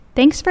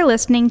Thanks for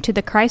listening to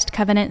the Christ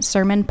Covenant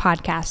Sermon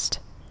Podcast.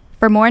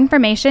 For more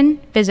information,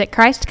 visit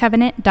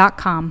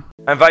christcovenant.com.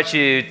 I invite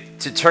you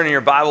to turn in your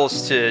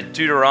Bibles to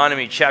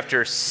Deuteronomy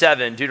chapter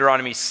 7,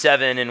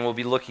 and we'll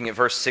be looking at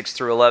verse 6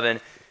 through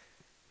 11.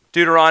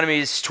 Deuteronomy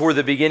is toward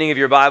the beginning of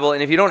your Bible,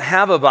 and if you don't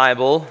have a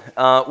Bible,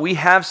 we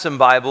have some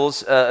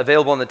Bibles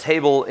available on the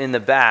table in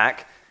the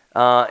back,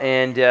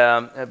 and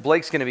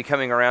Blake's going to be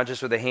coming around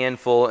just with a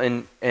handful,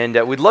 and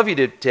we'd love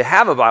you to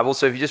have a Bible,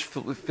 so if you just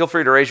feel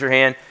free to raise your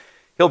hand.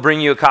 He'll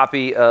bring you a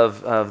copy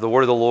of the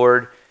Word of the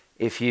Lord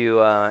if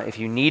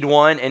you need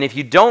one, and if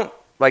you don't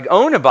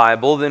own a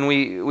Bible, then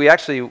we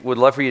actually would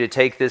love for you to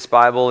take this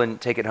Bible and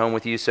take it home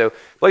with you. So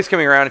Blake's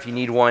coming around if you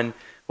need one.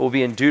 We'll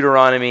be in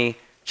Deuteronomy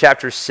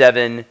chapter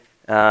 7,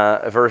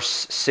 verse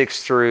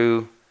 6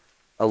 through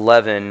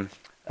 11.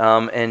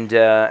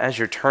 As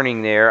you're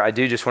turning there, I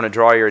do just want to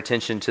draw your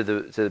attention to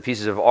the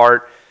pieces of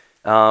art.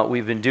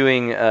 We've been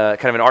doing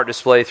kind of an art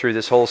display through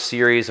this whole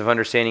series of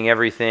Understanding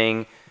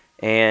Everything.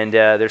 And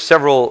there's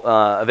several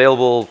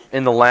available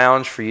in the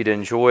lounge for you to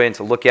enjoy and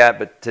to look at.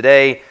 But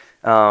today,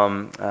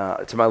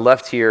 to my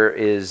left here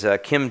is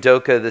Kim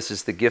Doka. This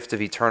is The Gift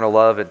of Eternal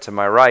Love. And to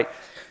my right,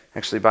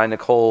 actually by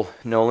Nicole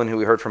Nolan, who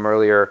we heard from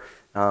earlier,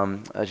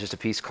 just a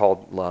piece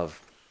called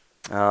Love.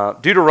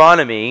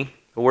 Deuteronomy,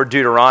 the word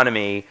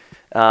Deuteronomy,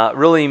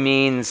 really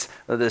means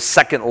the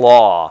second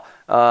law.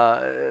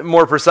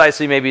 More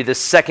precisely, maybe the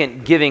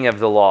second giving of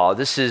the law.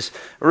 This is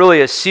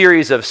really a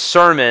series of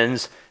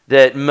sermons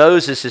that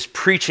Moses is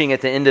preaching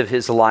at the end of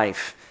his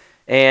life.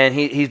 And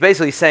he's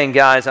basically saying,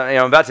 guys,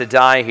 I'm about to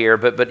die here,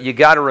 but you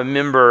got to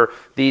remember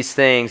these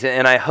things.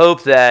 And I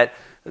hope that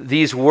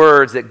these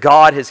words that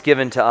God has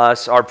given to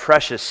us are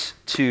precious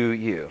to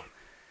you.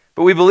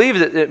 But we believe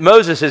that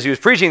Moses, as he was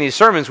preaching these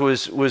sermons,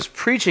 was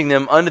preaching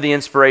them under the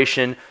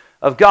inspiration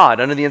of God,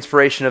 under the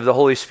inspiration of the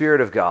Holy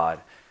Spirit of God.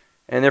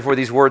 And therefore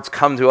these words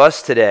come to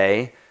us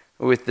today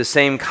with the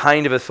same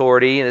kind of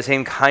authority and the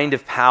same kind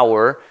of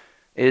power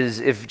is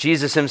if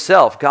Jesus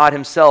himself, God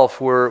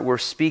himself, were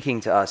speaking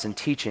to us and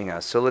teaching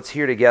us. So let's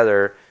hear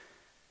together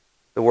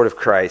the word of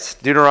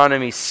Christ.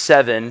 Deuteronomy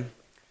 7,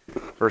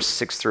 verse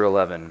 6 through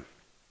 11.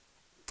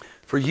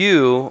 For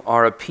you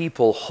are a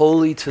people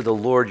holy to the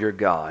Lord your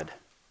God.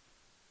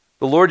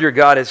 The Lord your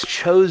God has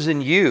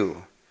chosen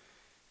you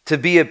to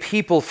be a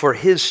people for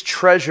his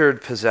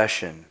treasured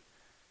possession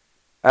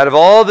out of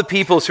all the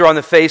peoples who are on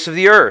the face of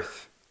the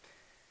earth.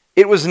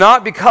 It was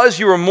not because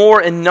you were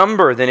more in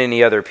number than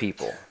any other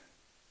people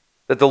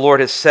that the Lord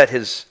has set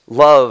his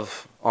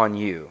love on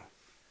you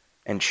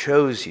and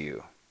chose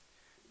you.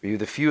 For you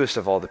the fewest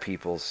of all the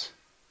peoples.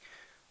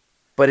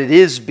 But it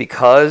is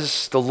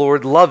because the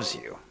Lord loves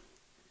you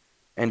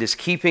and is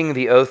keeping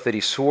the oath that he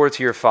swore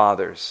to your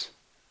fathers,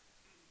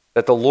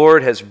 that the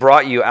Lord has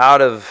brought you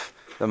out of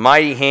the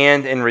mighty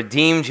hand and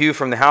redeemed you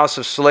from the house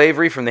of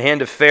slavery, from the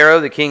hand of Pharaoh,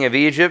 the king of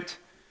Egypt.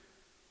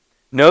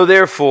 Know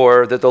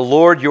therefore that the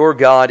Lord your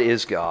God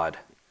is God,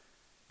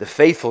 the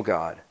faithful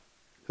God,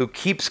 who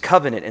keeps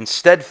covenant and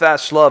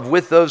steadfast love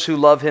with those who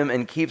love him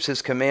and keeps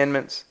his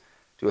commandments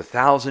to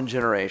 1,000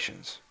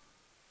 generations,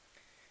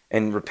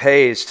 and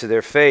repays to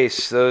their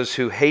face those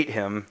who hate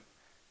him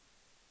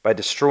by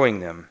destroying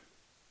them.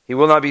 He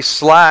will not be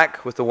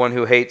slack with the one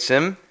who hates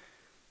him.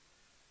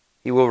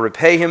 He will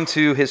repay him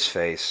to his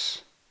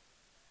face.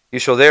 You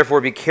shall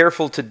therefore be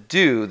careful to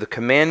do the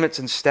commandments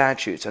and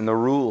statutes and the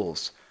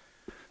rules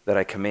that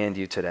I command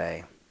you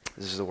today.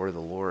 This is the word of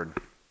the Lord.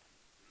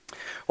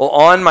 Well,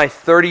 on my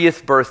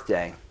 30th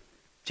birthday,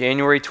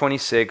 January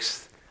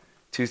 26th,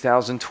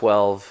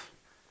 2012,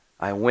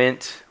 I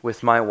went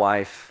with my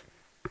wife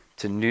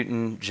to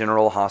Newton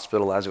General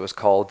Hospital, as it was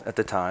called at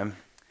the time.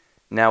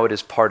 Now it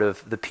is part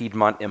of the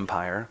Piedmont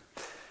Empire.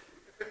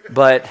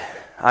 But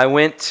I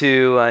went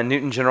to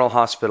Newton General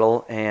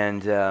Hospital,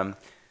 and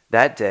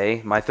that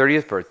day, my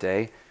 30th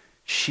birthday,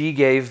 she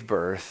gave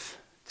birth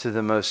to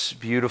the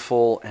most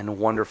beautiful and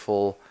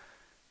wonderful,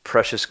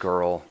 precious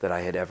girl that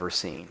I had ever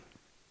seen.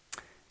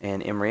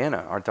 And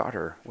Imriana, our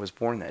daughter, was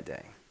born that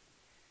day.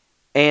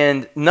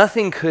 And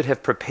nothing could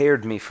have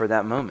prepared me for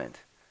that moment.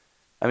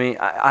 I mean,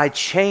 I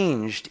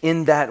changed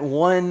in that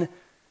one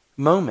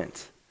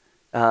moment.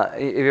 Have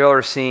you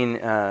ever seen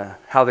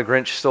How the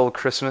Grinch Stole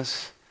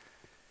Christmas?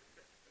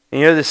 And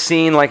you know the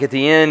scene like at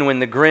the end when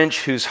the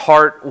Grinch, whose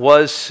heart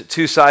was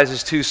 2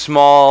 sizes too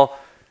small,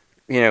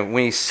 when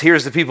he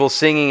hears the people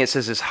singing, it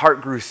says his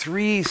heart grew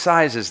 3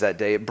 sizes that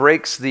day. It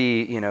breaks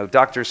the,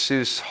 Dr.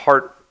 Seuss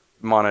heart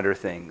monitor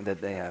thing that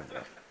they have.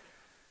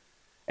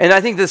 And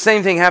I think the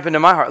same thing happened to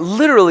my heart.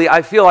 Literally,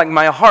 I feel like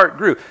my heart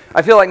grew.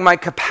 I feel like my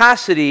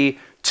capacity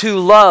to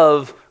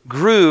love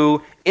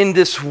grew in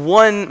this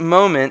one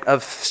moment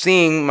of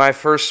seeing my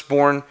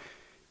firstborn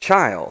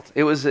child.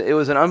 It was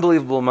an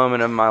unbelievable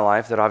moment of my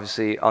life that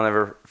obviously I'll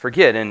never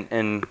forget,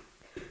 and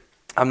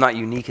I'm not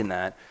unique in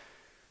that.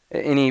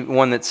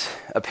 Anyone that's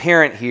a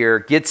parent here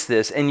gets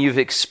this, and you've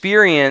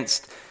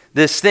experienced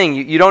this thing.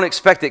 You don't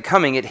expect it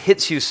coming. It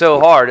hits you so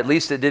hard, at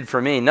least it did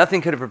for me. Nothing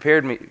could have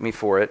prepared me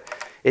for it.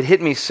 It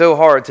hit me so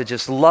hard to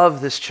just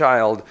love this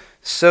child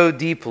so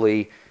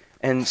deeply.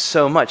 and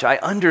so much. I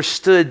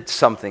understood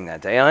something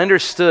that day. I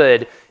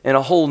understood in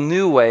a whole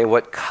new way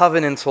what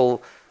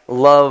covenantal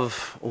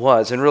love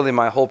was, and really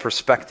my whole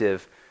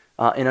perspective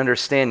in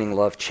understanding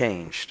love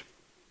changed.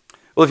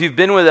 Well, if you've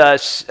been with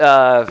us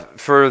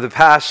for the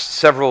past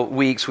several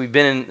weeks, we've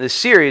been in this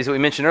series that we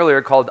mentioned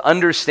earlier called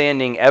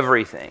Understanding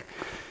Everything.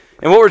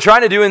 And what we're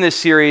trying to do in this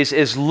series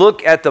is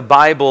look at the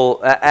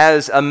Bible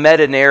as a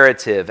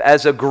meta-narrative,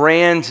 as a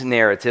grand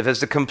narrative,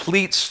 as a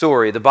complete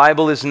story. The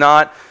Bible is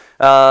not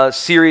a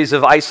series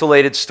of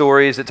isolated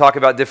stories that talk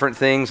about different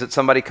things that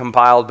somebody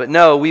compiled. But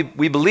no, we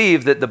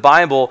believe that the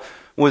Bible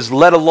was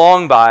led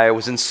along by,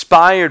 was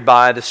inspired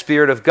by the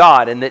Spirit of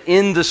God, and that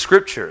in the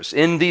Scriptures,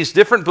 in these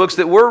different books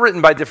that were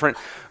written by different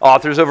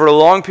authors over a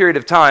long period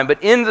of time,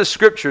 but in the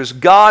Scriptures,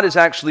 God is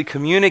actually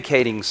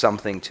communicating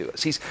something to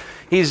us. He's,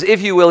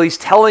 if you will, he's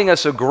telling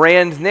us a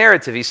grand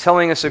narrative. He's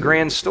telling us a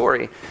grand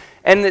story.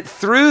 And that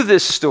through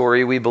this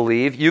story, we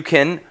believe, you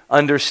can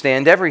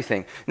understand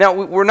everything. Now,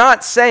 we're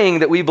not saying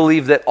that we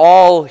believe that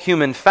all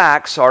human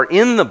facts are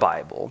in the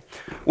Bible.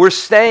 We're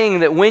saying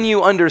that when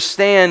you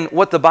understand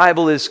what the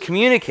Bible is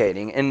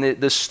communicating, and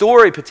the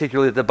story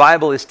particularly that the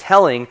Bible is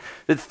telling,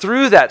 that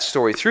through that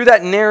story, through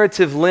that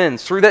narrative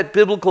lens, through that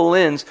biblical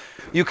lens,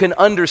 you can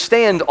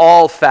understand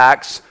all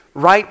facts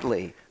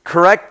rightly,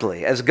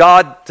 correctly, as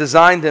God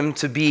designed them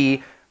to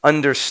be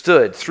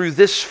understood. Through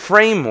this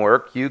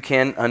framework, you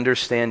can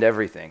understand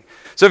everything.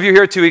 So if you're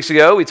here 2 weeks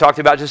ago, we talked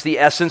about just the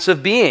essence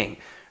of being,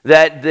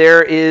 that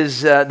there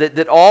is,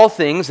 that all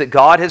things that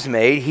God has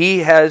made, He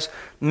has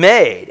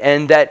made,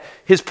 and that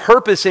His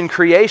purpose in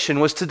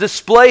creation was to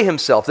display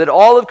Himself, that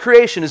all of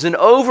creation is an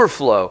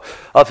overflow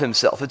of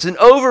Himself. It's an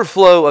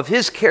overflow of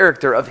His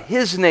character, of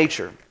His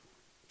nature.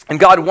 And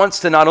God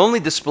wants to not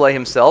only display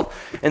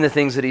Himself in the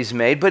things that He's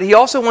made, but He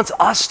also wants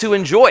us to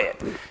enjoy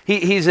it.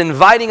 He's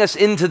inviting us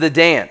into the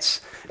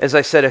dance, as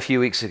I said a few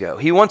weeks ago.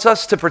 He wants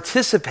us to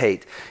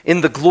participate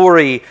in the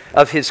glory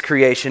of His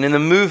creation, in the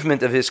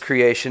movement of His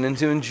creation, and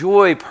to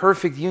enjoy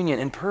perfect union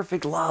and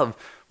perfect love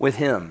with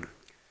Him.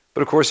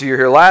 But of course, if you're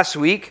here last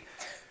week,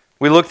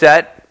 we looked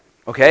at,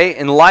 okay,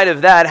 in light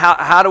of that,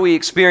 how do we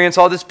experience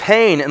all this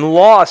pain and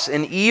loss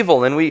and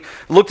evil? And we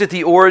looked at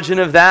the origin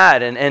of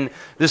that and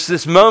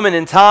this moment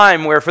in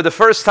time where for the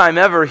first time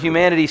ever,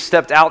 humanity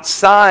stepped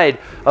outside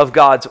of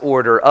God's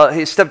order.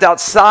 He stepped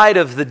outside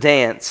of the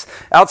dance,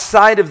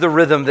 outside of the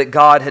rhythm that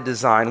God had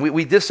designed.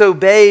 We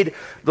disobeyed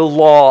the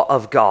law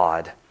of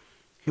God.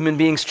 Human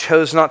beings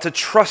chose not to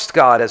trust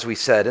God, as we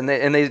said, and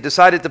they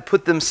decided to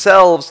put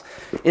themselves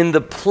in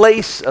the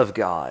place of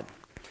God.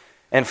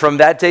 And from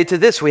that day to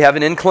this, we have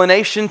an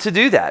inclination to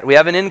do that. We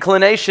have an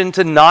inclination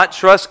to not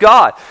trust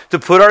God, to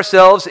put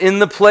ourselves in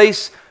the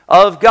place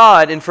of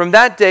God. And from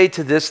that day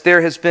to this,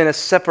 there has been a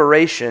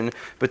separation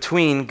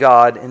between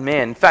God and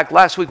man. In fact,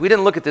 last week, we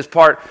didn't look at this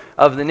part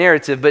of the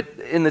narrative, but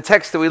in the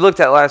text that we looked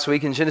at last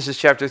week in Genesis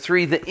chapter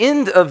 3, the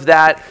end of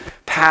that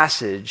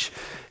passage,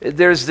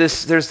 there's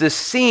this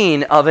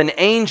scene of an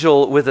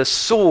angel with a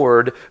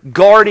sword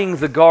guarding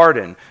the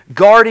garden,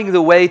 guarding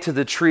the way to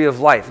the tree of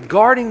life,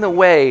 guarding the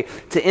way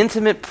to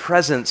intimate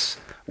presence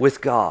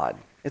with God.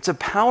 It's a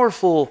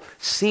powerful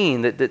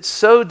scene that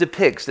so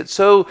depicts, that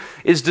so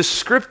is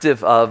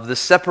descriptive of the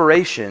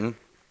separation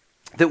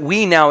that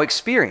we now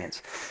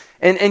experience.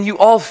 And you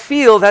all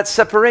feel that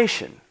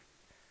separation.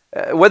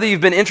 Whether you've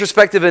been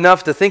introspective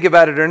enough to think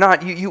about it or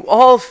not, you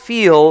all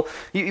feel,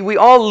 we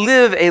all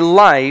live a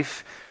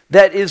life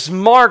that is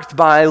marked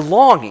by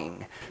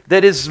longing,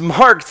 that is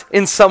marked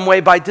in some way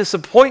by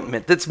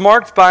disappointment, that's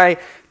marked by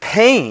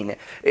pain.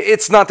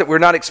 It's not that we're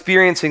not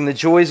experiencing the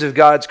joys of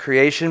God's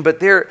creation, but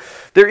there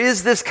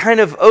is this kind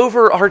of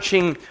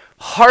overarching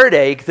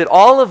heartache that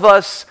all of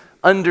us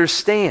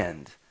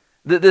understand.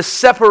 The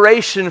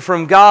separation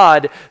from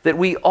God that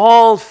we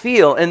all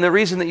feel. And the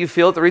reason that you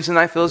feel it, the reason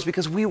I feel, is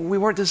because we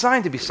weren't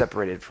designed to be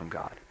separated from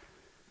God.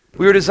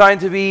 We were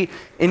designed to be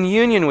in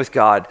union with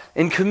God,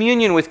 in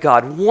communion with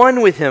God, one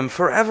with Him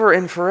forever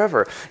and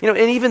forever. And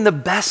even the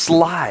best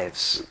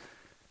lives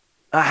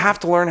have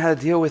to learn how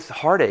to deal with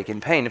heartache and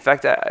pain. In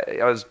fact,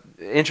 I was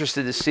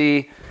interested to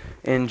see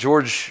in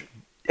George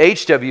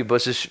H.W.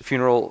 Bush's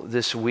funeral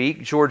this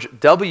week, George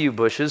W.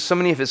 Bush's, so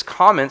many of his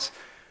comments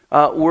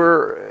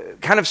were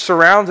kind of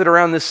surrounded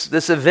around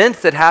this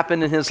event that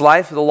happened in his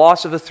life, the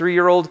loss of a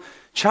 3-year-old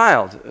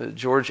child.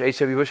 George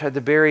H.W. Bush had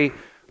to bury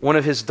one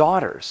of his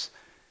daughters.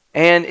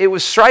 And it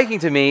was striking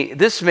to me,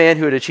 this man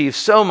who had achieved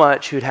so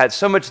much, who had had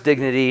so much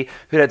dignity,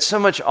 who had so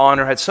much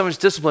honor, had so much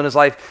discipline in his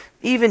life,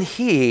 even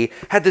he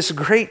had this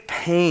great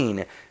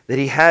pain that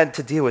he had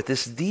to deal with,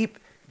 this deep,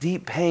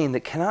 deep pain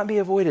that cannot be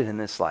avoided in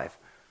this life.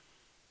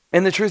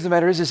 And the truth of the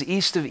matter is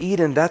east of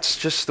Eden, that's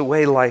just the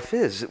way life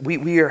is.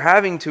 We are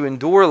having to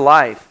endure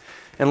life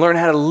and learn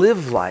how to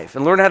live life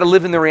and learn how to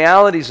live in the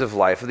realities of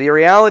life, the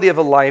reality of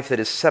a life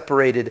that is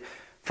separated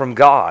from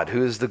God,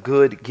 who is the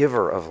good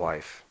giver of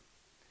life.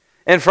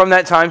 And from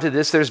that time to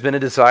this, there's been a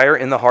desire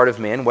in the heart of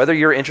man, whether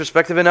you're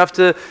introspective enough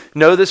to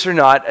know this or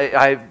not,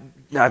 I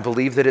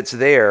believe that it's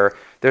there.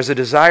 There's a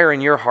desire in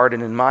your heart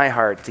and in my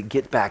heart to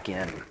get back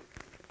in,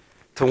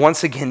 to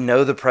once again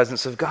know the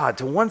presence of God,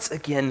 to once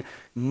again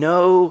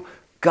know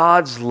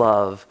God's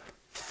love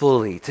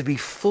fully, to be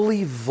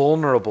fully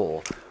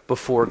vulnerable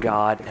before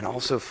God and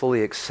also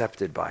fully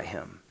accepted by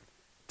him,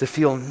 to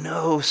feel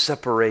no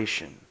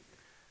separation.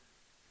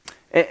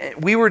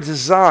 We were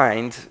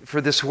designed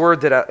for this word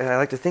that I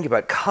like to think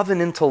about,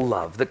 covenantal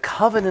love, the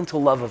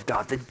covenantal love of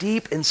God, the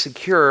deep and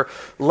secure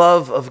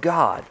love of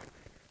God.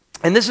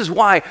 And this is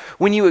why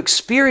when you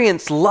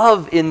experience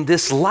love in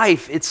this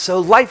life, it's so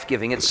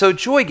life-giving, it's so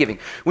joy-giving.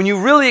 When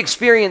you really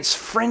experience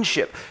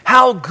friendship,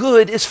 how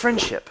good is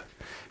friendship?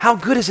 How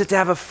good is it to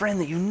have a friend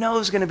that you know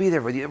is going to be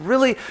there with you? It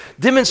really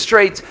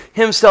demonstrates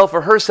himself or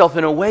herself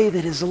in a way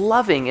that is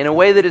loving, in a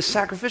way that is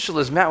sacrificial,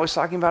 as Matt was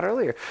talking about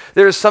earlier.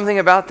 There is something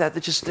about that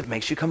that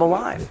makes you come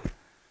alive.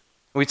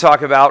 We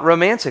talk about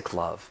romantic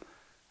love.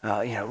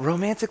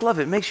 Romantic love,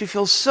 it makes you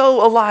feel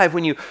so alive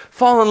when you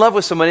fall in love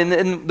with someone.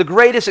 And the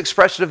greatest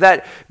expression of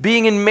that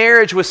being in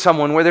marriage with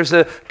someone where there's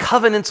a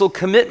covenantal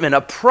commitment,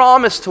 a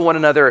promise to one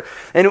another.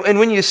 And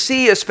when you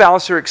see a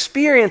spouse or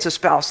experience a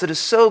spouse that is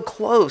so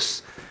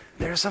close,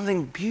 there's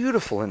something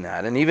beautiful in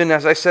that. And even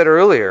as I said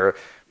earlier,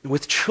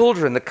 with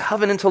children, the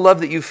covenantal love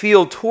that you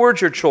feel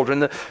towards your children,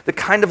 the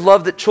kind of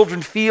love that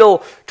children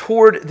feel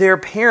toward their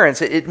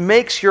parents, it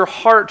makes your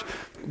heart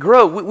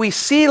grow. We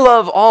see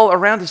love all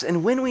around us,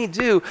 and when we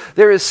do,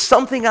 there is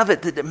something of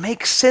it that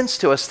makes sense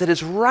to us, that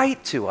is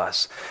right to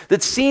us,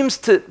 that seems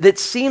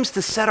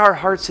to set our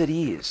hearts at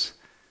ease.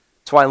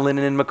 That's why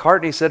Lennon and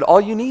McCartney said,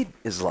 all you need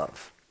is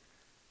love.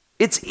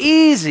 It's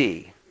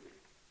easy.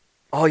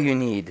 All you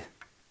need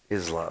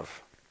is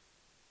love.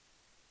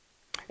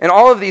 And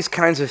all of these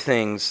kinds of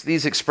things,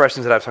 these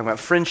expressions that I've talked about,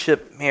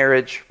 friendship,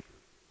 marriage,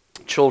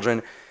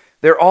 children,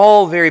 they're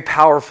all very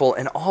powerful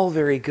and all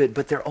very good,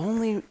 but they're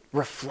only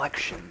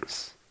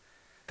reflections.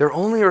 They're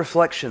only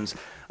reflections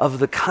of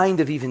the kind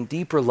of even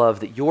deeper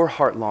love that your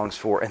heart longs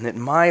for and that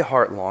my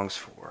heart longs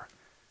for.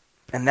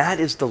 And that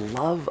is the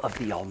love of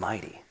the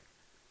Almighty.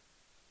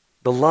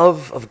 The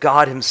love of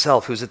God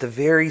himself, who's at the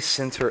very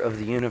center of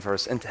the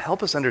universe. And to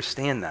help us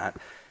understand that,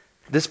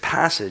 this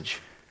passage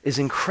is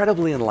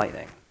incredibly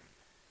enlightening.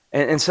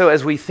 And so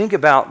as we think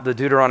about the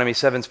Deuteronomy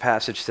 7's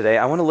passage today,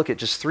 I want to look at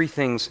just three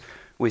things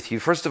with you.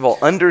 First of all,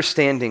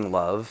 understanding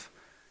love,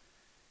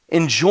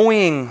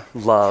 enjoying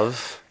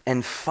love,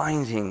 and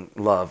finding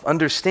love.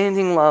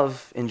 Understanding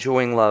love,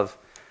 enjoying love,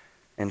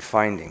 and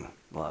finding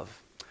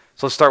love.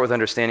 So let's start with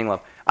understanding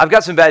love. I've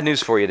got some bad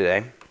news for you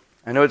today.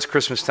 I know it's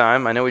Christmas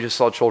time. I know we just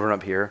saw children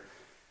up here.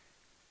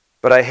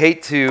 But I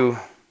hate to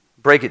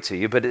break it to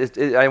you, but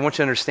I want you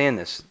to understand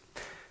this.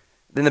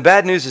 Then the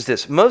bad news is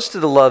this. Most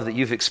of the love that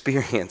you've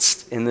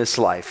experienced in this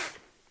life,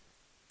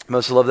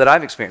 most of the love that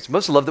I've experienced,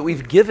 most of the love that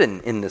we've given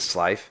in this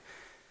life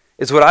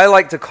is what I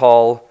like to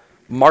call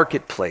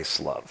marketplace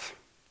love.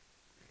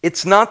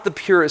 It's not the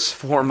purest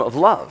form of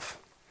love.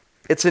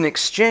 It's an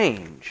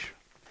exchange.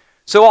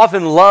 So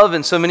often love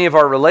in so many of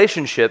our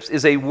relationships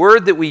is a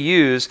word that we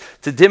use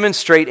to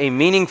demonstrate a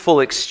meaningful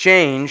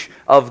exchange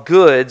of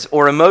goods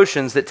or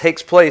emotions that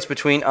takes place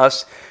between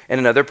us and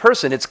another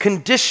person. It's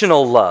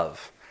conditional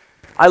love.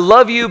 I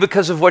love you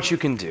because of what you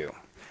can do.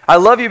 I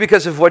love you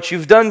because of what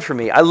you've done for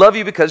me. I love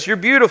you because you're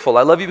beautiful.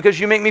 I love you because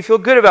you make me feel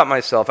good about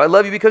myself. I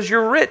love you because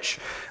you're rich.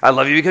 I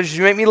love you because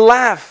you make me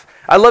laugh.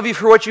 I love you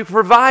for what you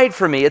provide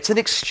for me. It's an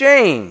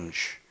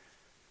exchange.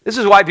 This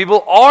is why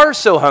people are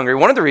so hungry.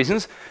 One of the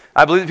reasons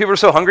I believe that people are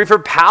so hungry for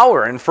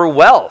power and for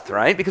wealth,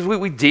 right? Because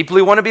we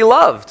deeply want to be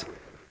loved.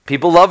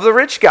 People love the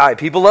rich guy.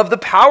 People love the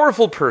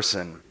powerful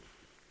person.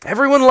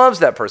 Everyone loves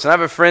that person. I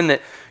have a friend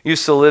that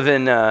used to live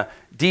in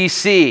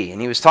D.C., and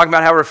he was talking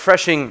about how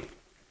refreshing,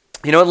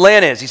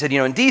 Atlanta is. He said,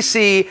 in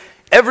D.C.,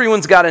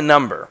 everyone's got a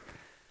number.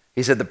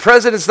 He said, the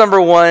president's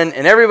number one,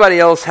 and everybody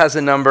else has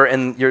a number,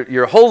 and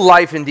your whole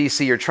life in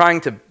D.C., you're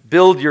trying to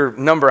build your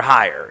number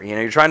higher.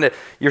 You're trying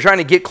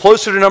to get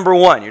closer to number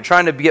one. You're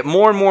trying to get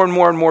more and more and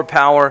more and more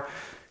power.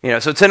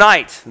 So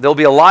tonight, there'll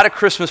be a lot of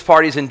Christmas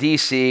parties in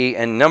D.C.,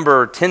 and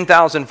number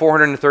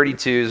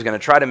 10,432 is going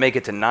to try to make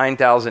it to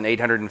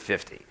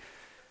 9,850.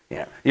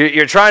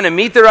 You're trying to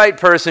meet the right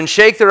person,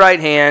 shake the right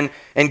hand,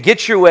 and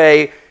get your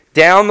way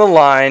down the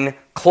line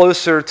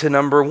closer to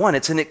number one.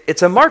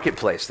 It's a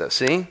marketplace, though,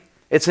 see?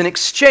 It's an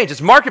exchange. It's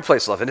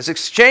marketplace love, and it's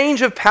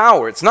exchange of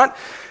power. It's not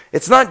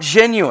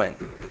genuine.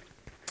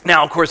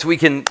 Now, of course, we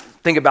can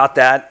think about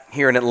that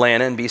here in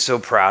Atlanta and be so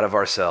proud of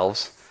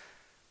ourselves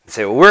and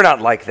say, well, we're not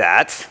like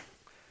that.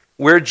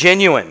 We're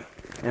genuine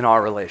in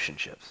our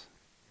relationships.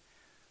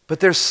 But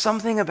there's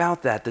something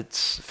about that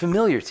that's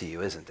familiar to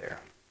you, isn't there?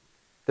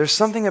 There's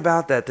something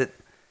about that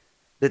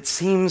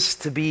seems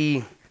to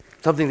be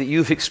something that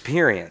you've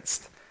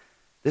experienced.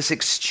 This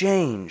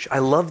exchange. I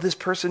love this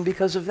person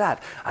because of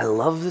that. I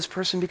love this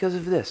person because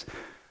of this.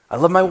 I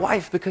love my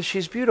wife because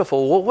she's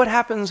beautiful. Well, what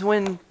happens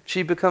when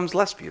she becomes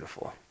less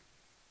beautiful?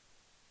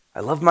 I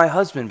love my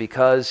husband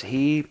because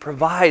he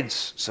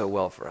provides so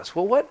well for us.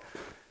 Well, what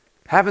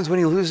happens when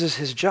he loses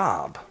his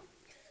job?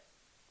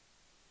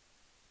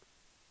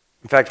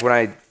 In fact, when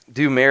I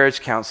do marriage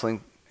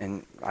counseling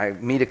and I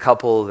meet a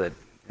couple that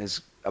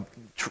is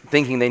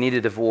thinking they need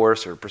a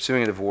divorce or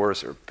pursuing a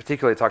divorce, or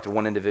particularly talk to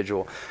one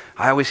individual,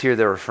 I always hear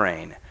the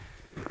refrain,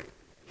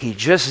 he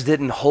just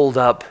didn't hold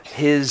up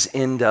his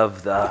end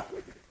of the,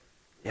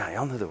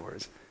 y'all know the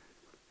words.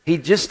 He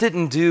just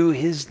didn't do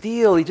his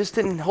deal. He just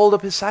didn't hold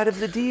up his side of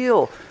the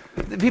deal.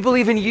 People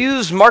even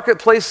use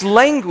marketplace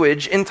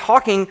language in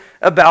talking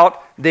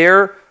about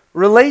their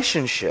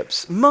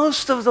relationships.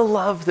 Most of the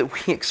love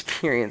that we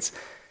experience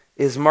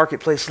is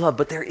marketplace love,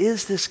 but there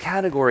is this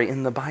category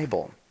in the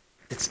Bible.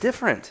 It's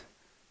different.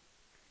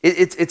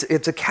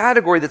 It's a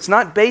category that's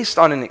not based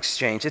on an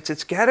exchange. It's a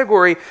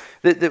category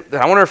that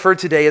I want to refer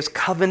to today as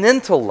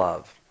covenantal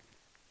love.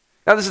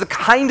 Now, this is the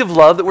kind of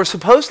love that we're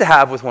supposed to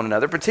have with one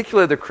another,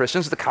 particularly the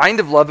Christians, the kind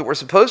of love that we're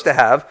supposed to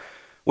have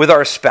with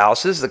our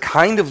spouses, the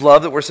kind of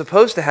love that we're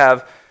supposed to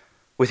have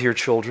with your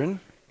children.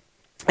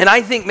 And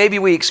I think maybe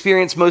we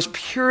experience most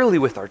purely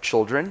with our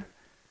children.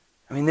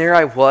 I mean, there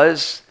I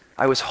was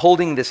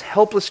holding this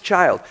helpless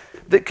child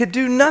that could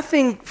do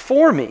nothing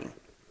for me,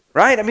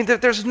 right? I mean,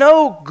 there's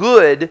no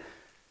good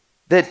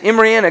that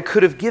Imriana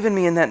could have given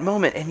me in that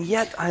moment, and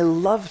yet I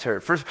loved her.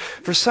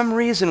 For some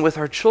reason with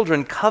our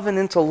children,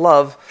 covenantal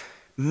love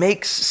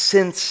makes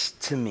sense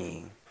to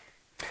me.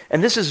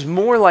 And this is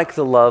more like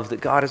the love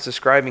that God is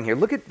describing here.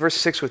 Look at verse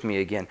 6 with me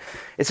again.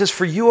 It says,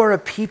 "For you are a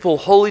people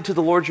holy to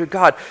the Lord your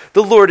God.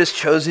 The Lord has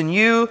chosen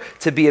you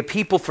to be a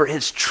people for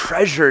his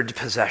treasured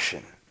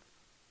possession."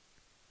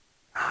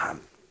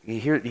 You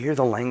hear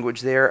the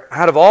language there?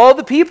 Out of all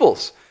the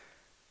peoples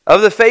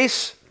of the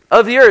face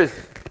of the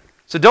earth.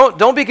 So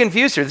don't be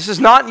confused here. This is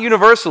not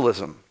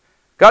universalism.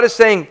 God is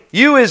saying,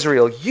 you,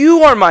 Israel,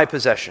 you are my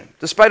possession,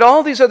 despite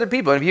all these other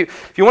people. And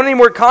if you want any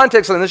more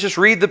context on this, just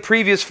read the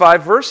previous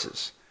 5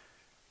 verses.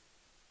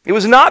 It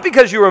was not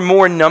because you were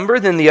more in number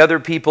than the other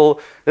people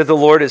that the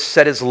Lord has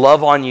set his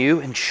love on you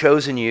and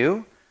chosen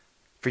you,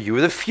 for you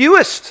were the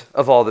fewest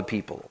of all the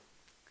people.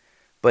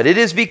 But it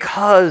is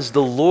because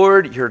the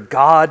Lord your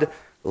God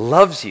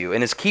loves you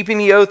and is keeping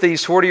the oath that he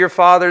swore to your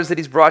fathers, that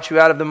he's brought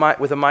you out of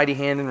with a mighty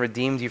hand and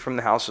redeemed you from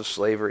the house of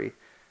slavery,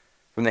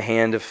 from the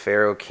hand of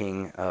Pharaoh,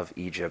 king of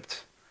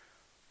Egypt.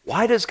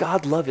 Why does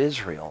God love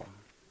Israel?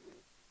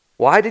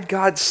 Why did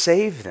God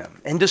save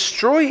them and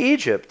destroy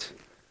Egypt?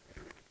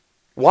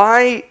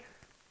 Why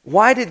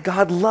did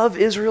God love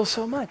Israel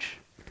so much?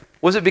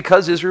 Was it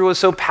because Israel was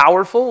so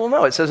powerful? Well,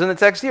 no, it says in the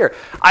text here,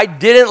 I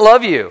didn't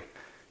love you.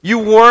 You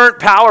weren't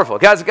powerful.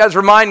 Guys,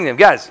 reminding them,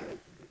 guys,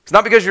 it's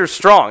not because you're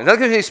strong. It's not because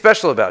there's anything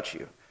special about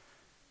you.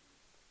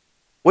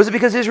 Was it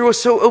because Israel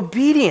was so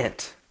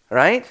obedient,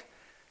 right?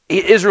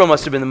 Israel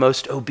must have been the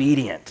most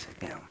obedient.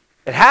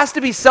 It has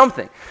to be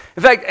something.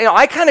 In fact,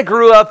 I kind of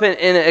grew up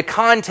in a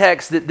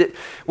context that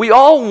we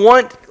all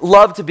want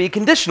love to be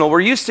conditional.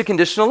 We're used to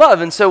conditional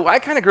love. And so I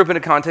kind of grew up in a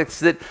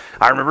context that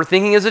I remember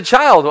thinking as a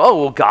child,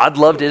 oh, well, God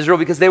loved Israel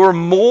because they were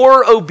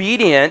more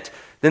obedient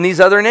than these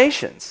other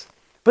nations.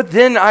 But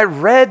then I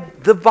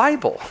read the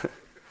Bible.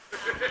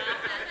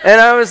 And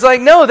I was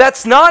like, no,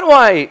 that's not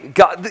why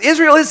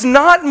Israel is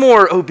not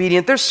more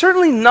obedient. They're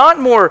certainly not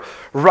more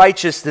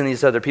righteous than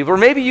these other people. Or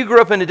maybe you grew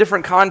up in a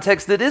different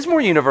context that is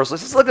more universal.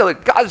 Just look at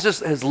it. God's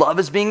just, his love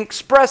is being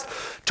expressed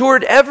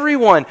toward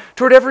everyone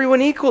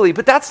equally.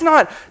 But that's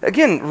not,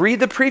 again, read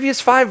the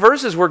previous 5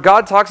 verses where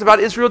God talks about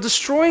Israel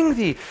destroying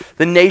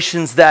the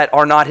nations that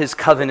are not his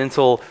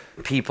covenantal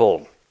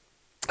people.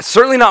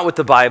 Certainly not what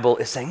the Bible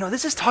is saying. No,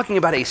 this is talking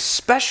about a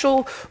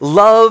special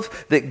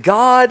love that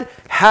God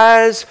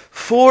has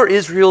for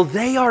Israel.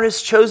 They are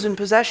his chosen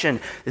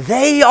possession.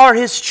 They are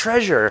his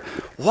treasure.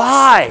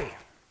 Why?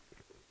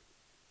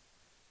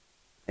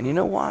 And you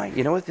know why?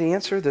 You know what the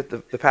answer that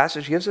the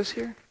passage gives us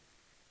here?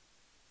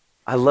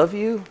 I love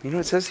you. You know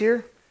what it says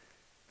here?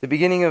 The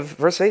beginning of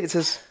verse 8, it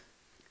says,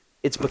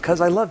 it's because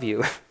I love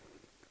you.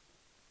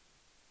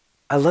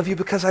 I love you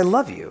because I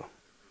love you.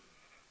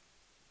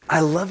 I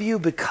love you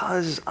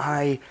because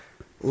I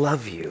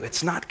love you.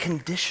 It's not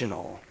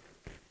conditional.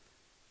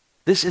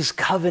 This is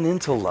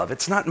covenantal love.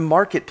 It's not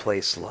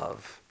marketplace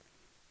love.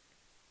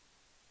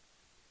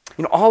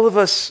 All of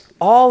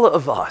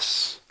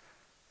us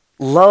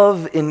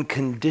love in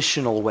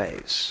conditional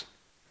ways.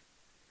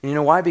 And you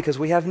know why? Because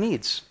we have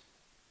needs.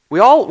 We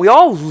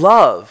all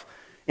love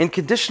in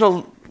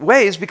conditional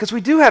ways because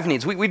we do have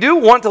needs. We do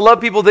want to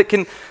love people that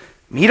can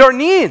meet our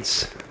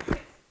needs.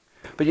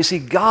 But you see,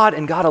 God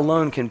and God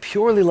alone can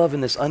purely love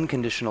in this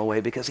unconditional way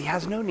because he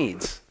has no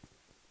needs.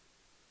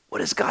 What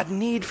does God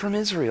need from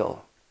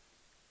Israel?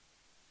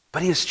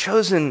 But he has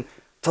chosen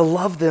to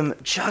love them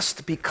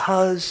just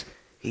because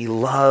he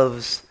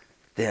loves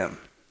them.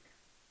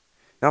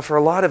 Now, for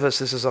a lot of us,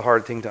 this is a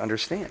hard thing to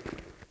understand.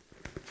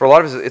 For a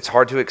lot of us, it's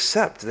hard to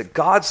accept that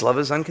God's love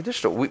is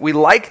unconditional. We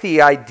like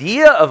the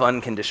idea of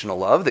unconditional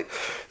love,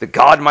 that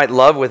God might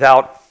love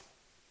without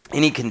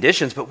any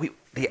conditions, but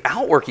the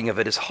outworking of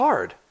it is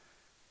hard.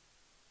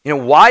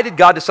 Why did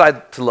God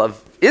decide to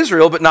love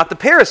Israel but not the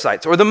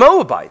parasites or the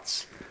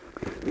Moabites?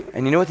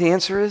 And you know what the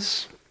answer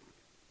is?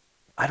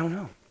 I don't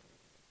know.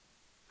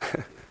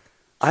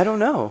 I don't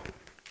know.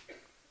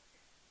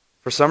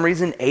 For some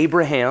reason,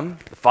 Abraham,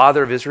 the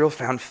father of Israel,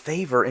 found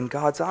favor in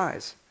God's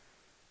eyes.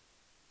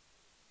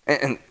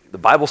 And the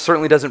Bible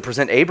certainly doesn't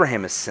present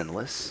Abraham as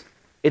sinless.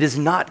 It is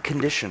not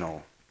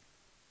conditional.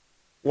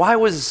 Why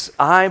was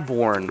I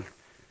born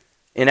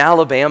in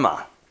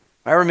Alabama?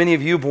 Why were many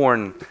of you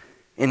born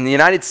in the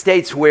United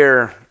States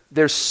where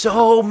there's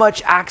so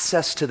much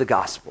access to the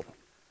gospel?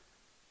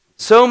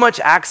 So much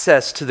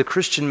access to the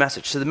Christian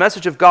message, to the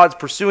message of God's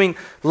pursuing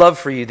love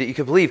for you that you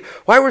could believe.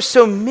 Why were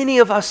so many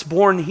of us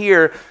born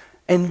here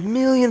and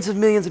millions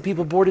of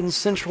people born in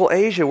Central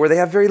Asia where they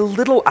have very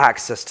little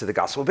access to the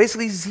gospel,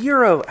 basically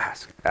zero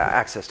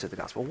access to the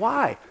gospel?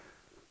 Why?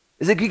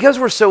 Is it because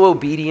we're so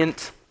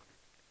obedient?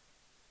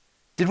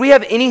 Did we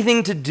have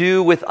anything to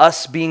do with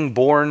us being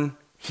born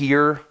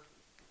here?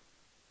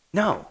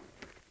 No.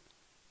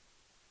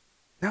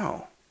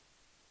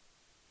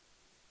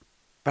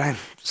 But I'm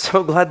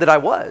so glad that I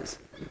was.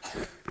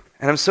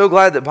 And I'm so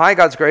glad that by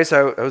God's grace,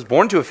 I was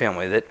born to a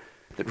family that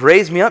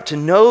raised me up to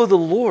know the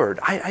Lord.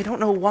 I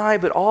don't know why,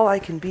 but all I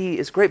can be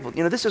is grateful.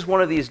 You know, this is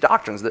one of these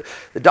doctrines,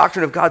 the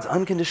doctrine of God's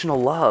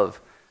unconditional love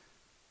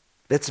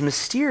that's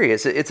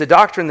mysterious. It's a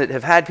doctrine that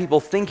have had people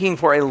thinking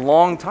for a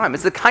long time.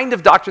 It's the kind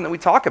of doctrine that we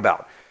talk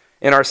about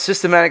in our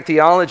systematic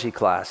theology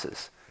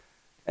classes.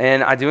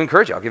 And I do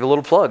encourage you, I'll give a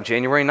little plug.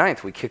 January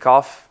 9th, we kick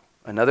off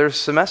another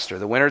semester,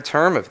 the winter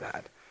term of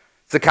that.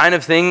 It's the kind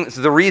of thing, it's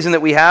the reason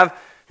that we have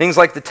things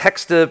like the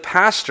text to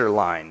pastor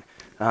line.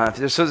 If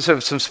there's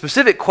some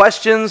specific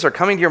questions are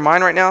coming to your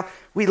mind right now,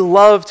 we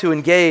love to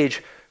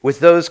engage with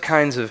those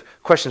kinds of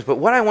questions. But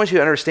what I want you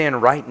to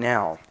understand right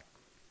now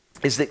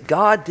is that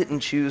God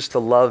didn't choose to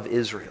love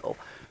Israel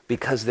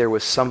because there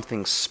was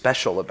something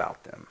special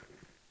about them.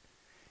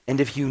 And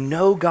if you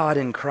know God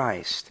in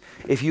Christ,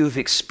 if you've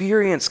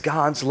experienced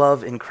God's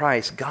love in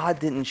Christ, God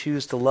didn't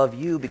choose to love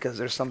you because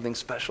there's something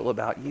special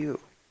about you.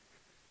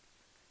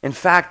 In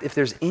fact, if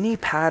there's any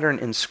pattern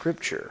in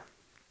Scripture,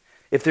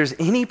 if there's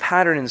any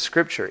pattern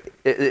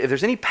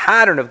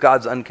of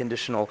God's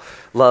unconditional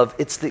love,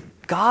 it's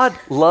that God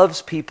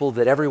loves people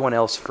that everyone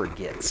else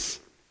forgets.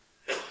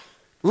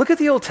 Look at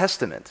the Old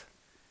Testament.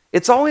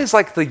 It's always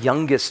like the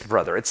youngest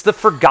brother. It's the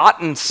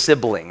forgotten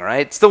sibling,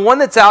 right? It's the one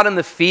that's out in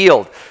the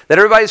field that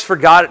everybody's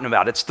forgotten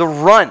about. It's the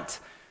runt.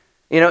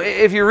 You know,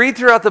 if you read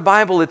throughout the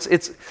Bible,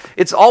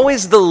 it's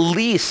always the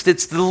least.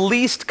 It's the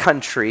least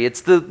country.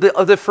 It's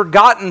the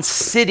forgotten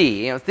city.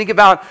 You know, think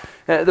about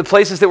the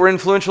places that were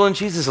influential in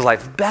Jesus'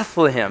 life.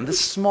 Bethlehem, this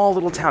small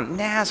little town.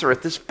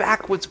 Nazareth, this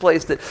backwoods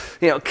place that,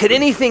 you know, could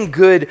anything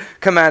good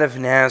come out of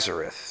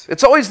Nazareth?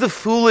 It's always the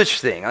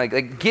foolish thing,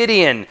 like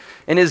Gideon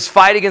and his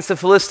fight against the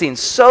Philistines.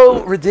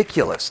 So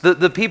ridiculous.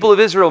 The people of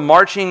Israel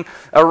marching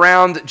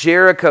around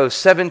Jericho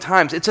 7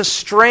 times. It's a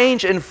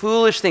strange and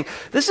foolish thing.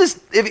 This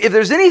is, if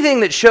there's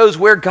anything that shows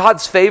where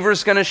God's favor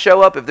is going to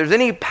show up, if there's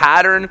any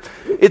pattern,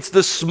 it's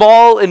the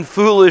small and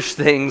foolish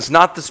things,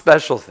 not the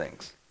special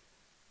things.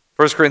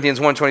 1 Corinthians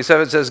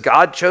 1:27 says,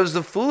 God chose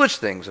the foolish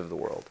things of the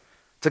world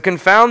to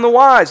confound the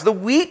wise, the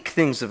weak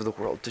things of the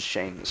world to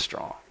shame the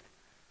strong.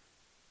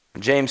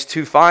 In James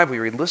 2:5 we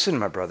read, listen,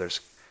 my brothers,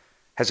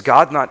 has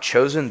God not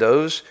chosen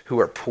those who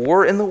are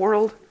poor in the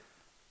world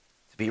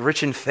to be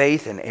rich in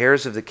faith and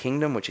heirs of the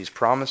kingdom which he's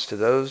promised to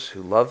those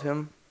who love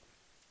him?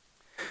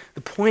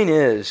 The point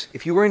is,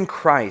 if you are in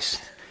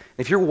Christ,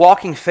 if you're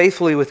walking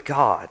faithfully with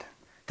God,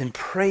 then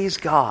praise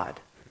God.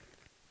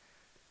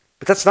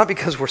 But that's not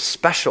because we're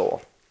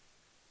special.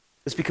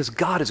 It's because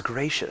God is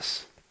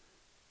gracious.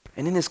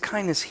 And in his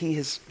kindness, he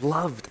has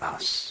loved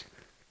us.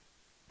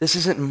 This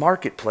isn't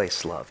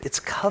marketplace love.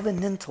 It's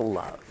covenantal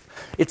love.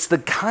 It's the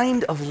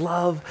kind of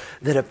love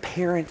that a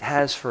parent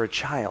has for a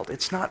child.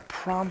 It's not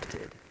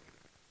prompted.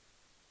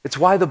 It's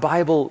why the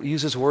Bible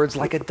uses words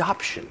like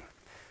adoption.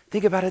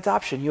 Think about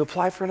adoption. You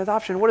apply for an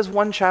adoption. What does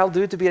one child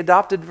do to be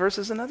adopted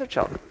versus another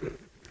child?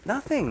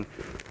 Nothing.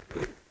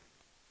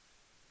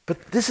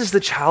 But this is the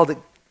child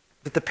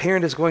that the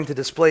parent is going to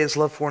display his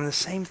love for. And the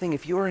same thing,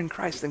 if you are in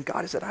Christ, then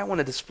God has said, I want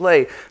to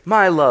display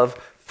my love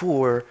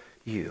for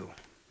you.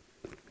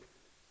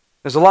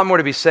 There's a lot more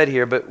to be said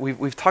here, but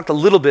we've talked a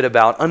little bit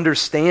about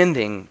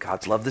understanding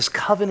God's love, this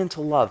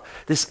covenantal love,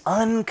 this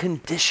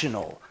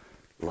unconditional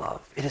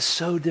love. It is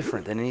so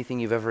different than anything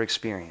you've ever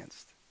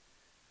experienced.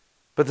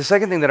 But the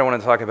second thing that I want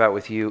to talk about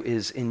with you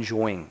is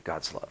enjoying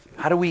God's love.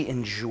 How do we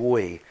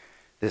enjoy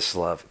this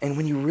love? And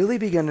when you really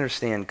begin to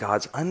understand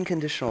God's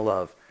unconditional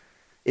love,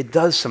 it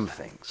does some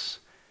things.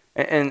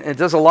 And it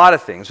does a lot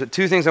of things. But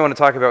 2 things I want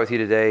to talk about with you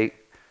today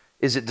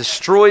is it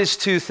destroys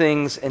 2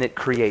 things and it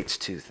creates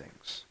 2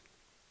 things.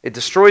 It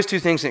destroys 2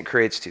 things and it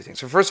creates 2 things.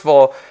 So first of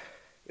all,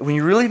 when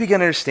you really begin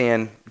to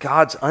understand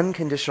God's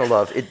unconditional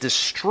love, it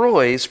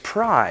destroys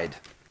pride.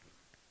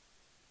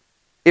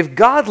 If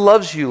God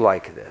loves you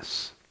like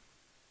this,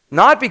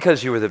 not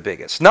because you were the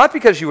biggest, not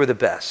because you were the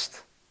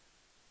best,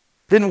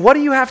 then what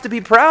do you have to be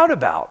proud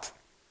about?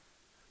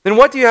 Then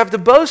what do you have to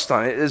boast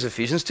on? As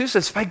Ephesians 2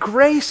 says, by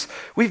grace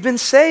we've been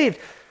saved.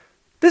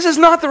 This is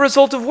not the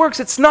result of works.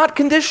 It's not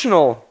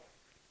conditional.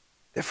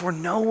 Therefore,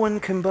 no one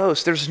can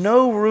boast. There's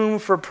no room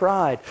for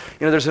pride.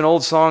 There's an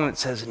old song that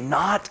says,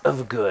 "Not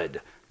of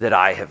good that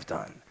I have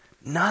done,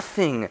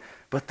 nothing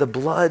but the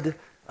blood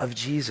of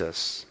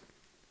Jesus."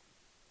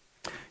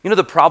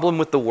 The problem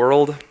with the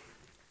world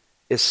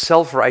is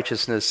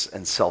self-righteousness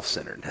and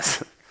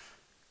self-centeredness.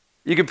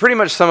 You can pretty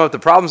much sum up the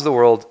problems of the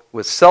world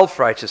with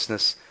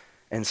self-righteousness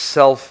and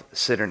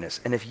self-centeredness.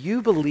 And if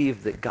you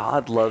believe that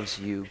God loves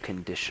you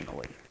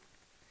conditionally,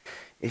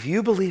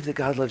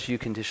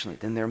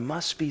 then there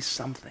must be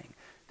something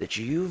that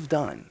you've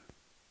done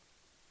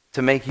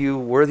to make you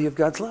worthy of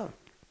God's love.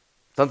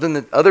 Something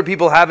that other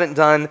people haven't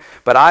done,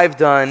 but I've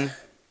done.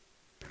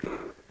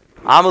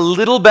 I'm a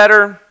little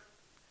better.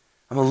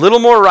 I'm a little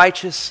more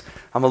righteous.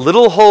 I'm a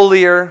little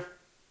holier.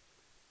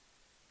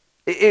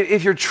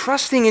 If you're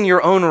trusting in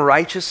your own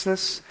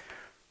righteousness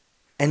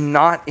and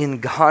not in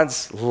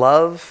God's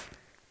love,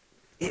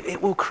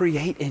 it will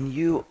create in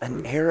you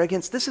an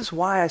arrogance. This is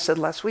why I said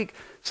last week,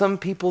 some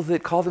people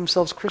that call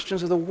themselves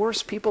Christians are the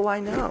worst people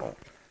I know.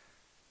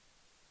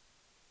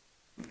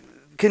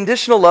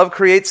 Conditional love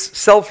creates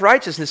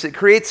self-righteousness. It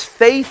creates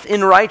faith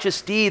in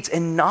righteous deeds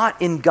and not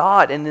in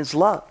God and His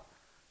love.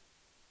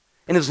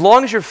 And as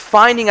long as you're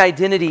finding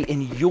identity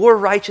in your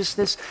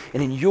righteousness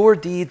and in your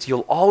deeds,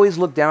 you'll always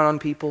look down on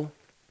people.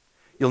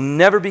 You'll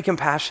never be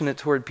compassionate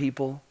toward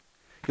people.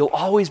 You'll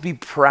always be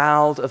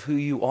proud of who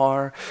you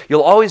are.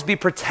 You'll always be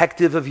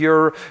protective of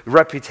your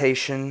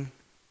reputation.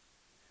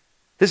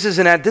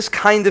 This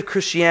kind of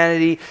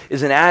Christianity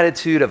is an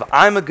attitude of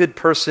I'm a good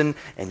person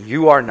and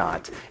you are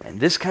not. And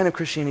this kind of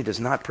Christianity does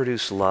not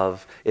produce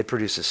love. It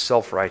produces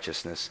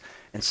self-righteousness.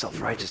 And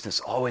self-righteousness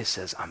always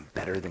says, I'm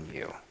better than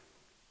you.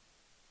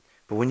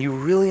 But when you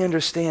really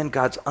understand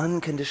God's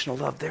unconditional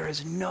love, there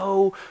is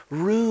no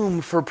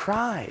room for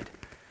pride.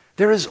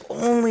 There is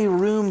only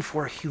room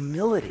for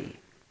humility.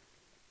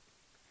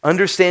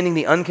 Understanding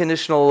the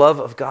unconditional love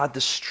of God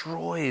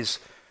destroys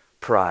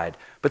pride.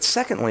 But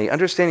secondly,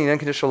 understanding the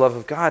unconditional love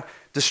of God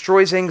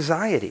destroys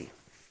anxiety.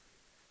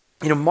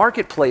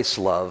 Marketplace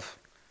love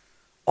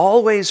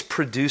always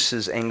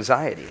produces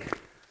anxiety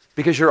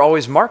because you're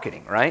always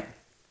marketing, right?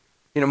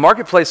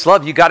 Marketplace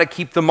love, you got to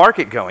keep the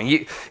market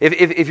going.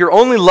 If you're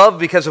only loved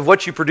because of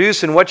what you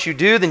produce and what you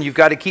do, then you've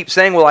got to keep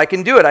saying, well, I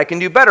can do it. I can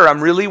do better.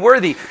 I'm really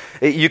worthy.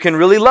 You can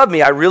really love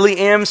me. I really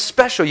am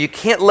special. You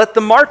can't let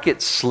the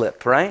market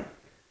slip, right?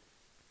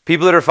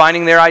 People that are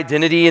finding their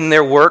identity in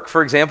their work,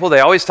 for example, they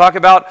always talk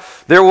about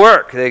their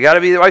work. They got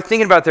to be always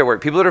thinking about their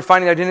work. People that are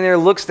finding their identity in their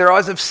looks, they're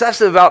always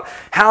obsessive about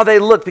how they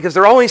look because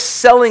they're always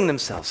selling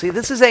themselves. See,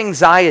 this is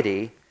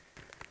anxiety.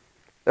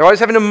 They're always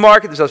having to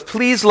market themselves.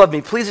 Please love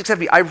me. Please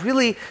accept me. I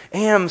really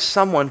am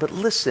someone. But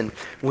listen,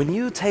 when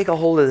you take a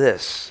hold of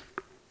this,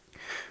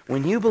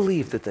 when you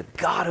believe that the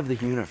God of the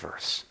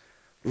universe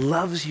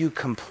loves you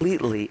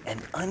completely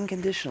and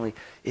unconditionally,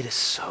 it is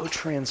so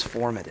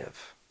transformative.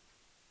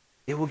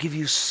 It will give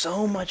you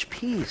so much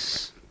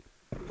peace.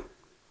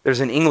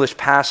 There's an English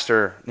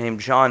pastor named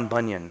John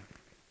Bunyan.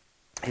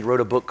 He wrote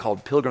a book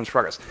called Pilgrim's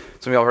Progress.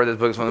 Some of y'all heard this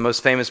book. It's one of the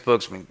most famous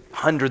books.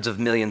 Hundreds of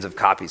millions of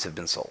copies have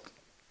been sold.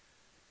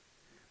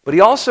 But he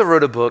also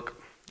wrote a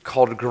book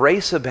called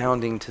Grace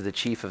Abounding to the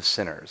Chief of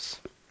Sinners.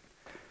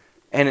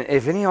 And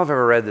if any of you have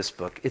ever read this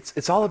book,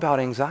 it's all about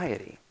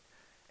anxiety.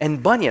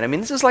 And Bunyan,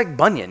 this is like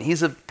Bunyan.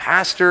 He's a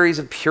pastor, he's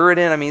a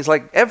Puritan.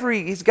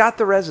 He's got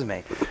the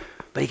resume.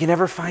 But he can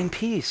never find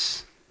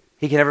peace.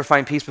 He can never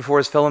find peace before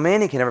his fellow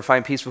man. He can never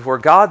find peace before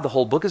God. The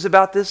whole book is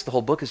about this. The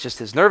whole book is just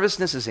his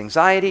nervousness, his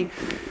anxiety.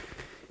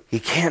 He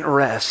can't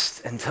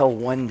rest until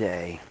one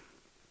day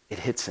it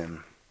hits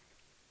him.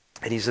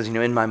 And he says,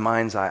 in my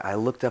mind's eye, I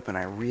looked up and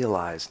I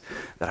realized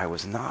that I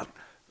was not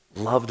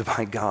loved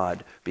by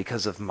God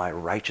because of my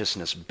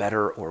righteousness,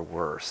 better or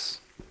worse.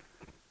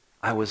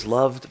 I was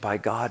loved by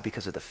God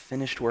because of the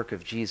finished work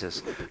of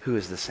Jesus, who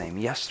is the same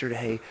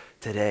yesterday,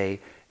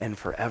 today, and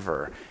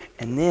forever.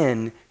 And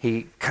then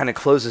he kind of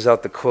closes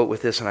out the quote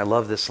with this, and I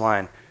love this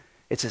line.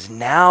 It says,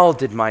 now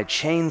did my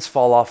chains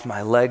fall off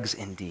my legs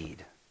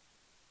indeed.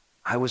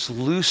 I was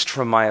loosed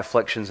from my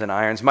afflictions and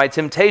irons. My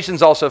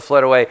temptations also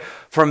fled away.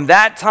 From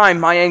that time,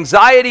 my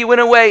anxiety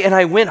went away, and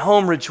I went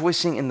home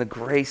rejoicing in the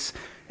grace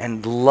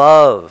and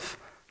love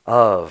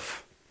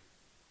of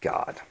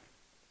God.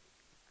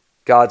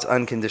 God's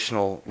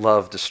unconditional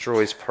love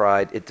destroys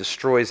pride. It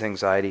destroys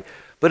anxiety,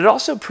 but it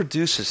also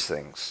produces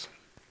things.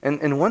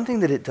 And one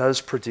thing that it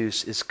does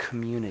produce is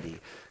community.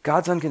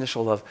 God's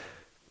unconditional love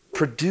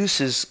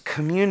produces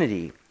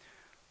community.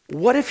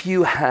 What if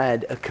you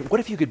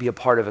could be a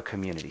part of a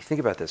community? Think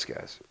about this,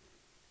 guys.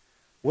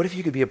 What if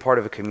you could be a part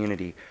of a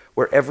community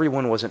where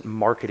everyone wasn't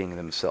marketing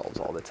themselves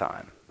all the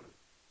time?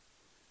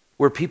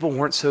 Where people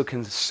weren't so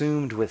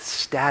consumed with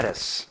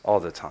status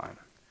all the time?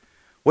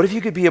 What if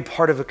you could be a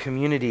part of a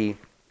community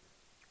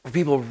where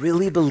people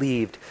really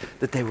believed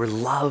that they were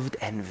loved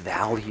and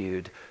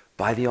valued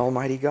by the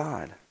Almighty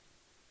God?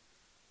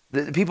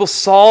 The people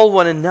saw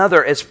one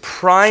another as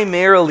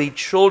primarily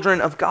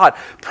children of God,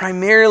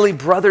 primarily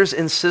brothers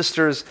and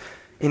sisters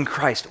in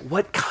Christ.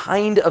 What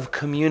kind of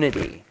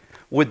community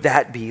would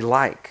that be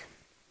like?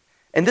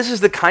 And this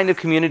is the kind of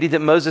community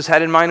that Moses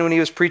had in mind when he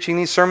was preaching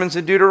these sermons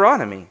in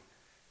Deuteronomy.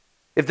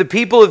 If the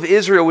people of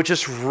Israel would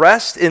just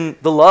rest in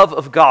the love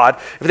of God,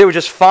 if they would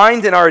just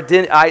find in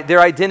their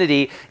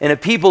identity in a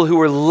people who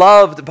were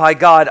loved by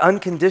God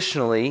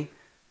unconditionally,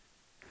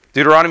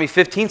 Deuteronomy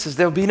 15 says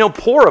there will be no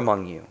poor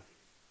among you.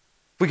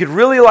 If we could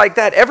really like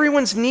that,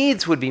 everyone's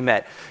needs would be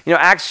met.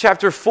 Acts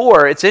chapter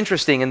 4, it's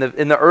interesting, in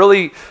the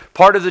early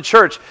part of the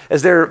church,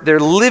 as they're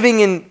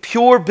living in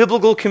pure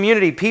biblical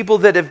community, people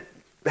that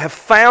have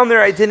found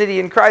their identity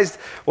in Christ,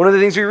 one of the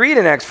things we read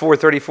in Acts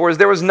 4:34 is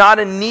there was not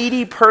a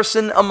needy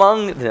person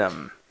among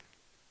them.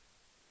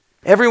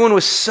 Everyone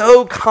was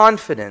so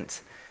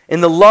confident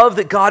in the love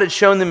that God had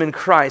shown them in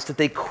Christ that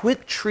they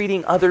quit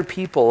treating other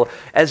people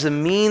as a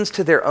means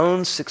to their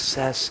own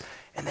success,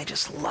 and they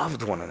just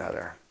loved one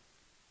another.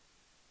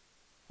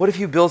 What if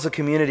you built a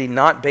community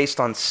not based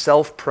on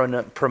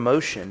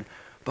self-promotion,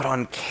 but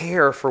on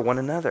care for one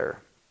another?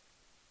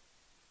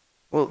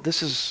 Well,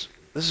 this is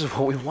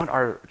what we want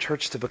our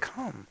church to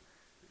become.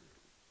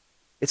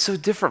 It's so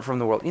different from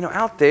the world.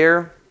 Out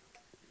there,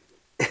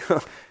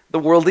 the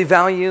worldly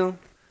value,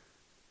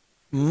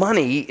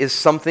 money is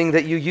something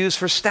that you use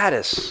for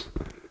status.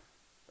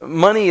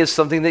 Money is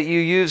something that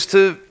you use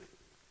to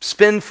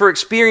spend for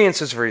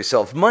experiences for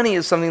yourself. Money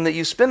is something that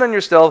you spend on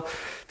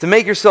yourself to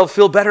make yourself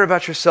feel better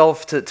about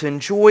yourself, to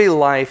enjoy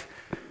life.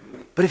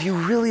 But if you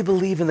really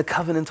believe in the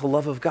covenantal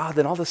love of God,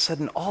 then all of a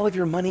sudden all of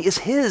your money is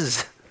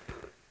His.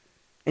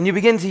 And you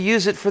begin to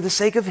use it for the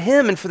sake of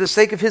Him and for the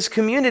sake of His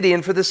community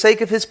and for the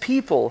sake of His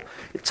people.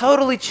 It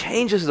totally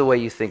changes the way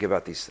you think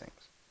about these things.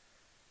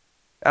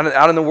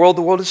 Out in the world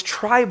is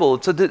tribal.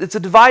 It's a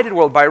divided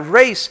world by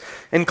race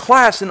and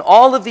class and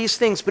all of these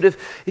things. But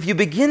if you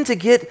begin to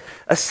get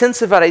a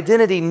sense of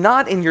identity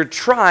not in your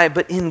tribe,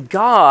 but in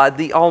God,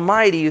 the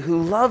Almighty, who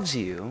loves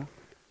you,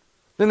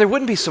 then there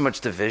wouldn't be so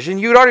much division.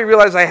 You would already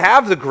realize I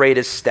have the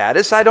greatest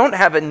status. I don't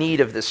have a need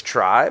of this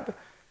tribe.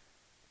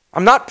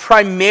 I'm not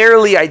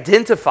primarily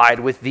identified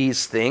with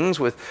these things,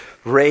 with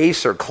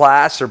race or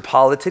class or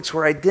politics.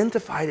 We're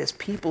identified as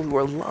people who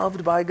are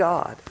loved by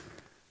God.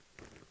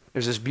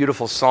 There's this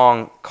beautiful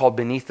song called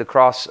Beneath the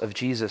Cross of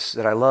Jesus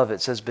that I love.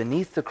 It says,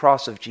 beneath the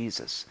cross of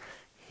Jesus,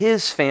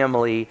 His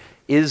family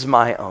is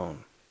my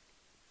own.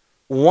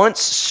 Once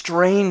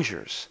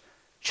strangers,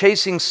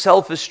 chasing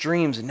selfish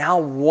dreams, now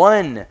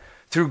one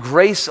through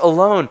grace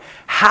alone.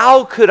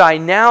 How could I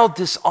now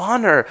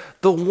dishonor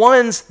the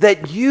ones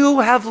that you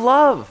have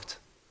loved?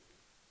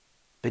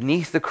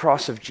 Beneath the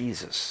cross of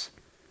Jesus,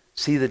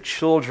 see the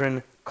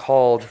children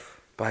called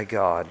by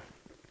God.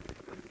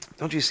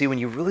 Don't you see, when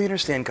you really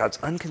understand God's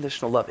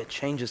unconditional love, it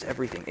changes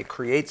everything. It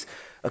creates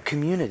a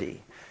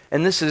community.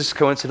 And this is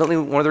coincidentally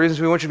one of the reasons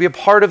we want you to be a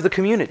part of the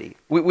community.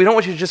 We don't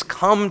want you to just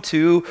come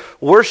to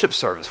worship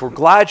service. We're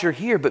glad you're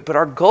here, but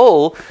our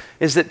goal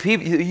is that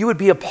you would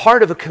be a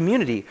part of a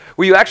community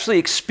where you actually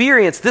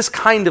experience this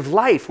kind of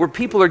life, where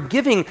people are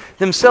giving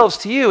themselves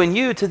to you and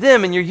you to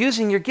them, and you're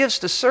using your gifts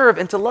to serve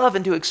and to love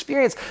and to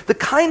experience the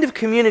kind of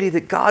community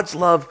that God's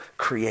love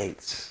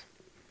creates,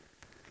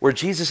 where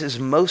Jesus is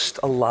most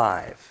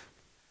alive.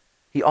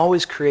 He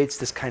always creates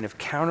this kind of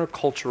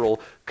countercultural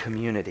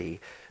community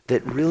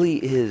that really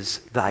is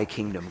thy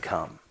kingdom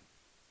come.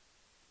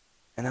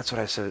 And that's what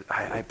I said.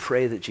 I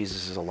pray that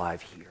Jesus is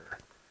alive here.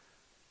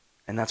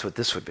 And that's what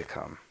this would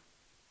become.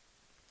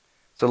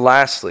 So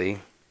lastly,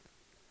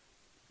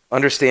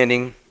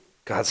 understanding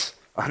God's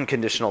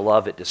unconditional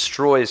love, it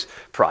destroys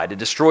pride, it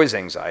destroys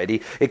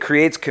anxiety, it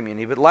creates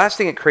community, but the last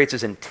thing it creates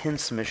is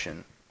intense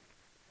mission.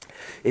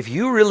 If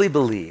you really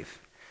believe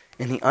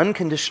in the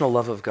unconditional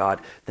love of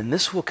God, then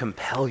this will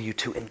compel you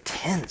to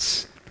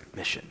intense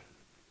mission.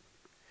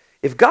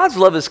 If God's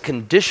love is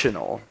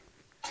conditional,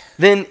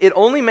 then it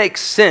only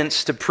makes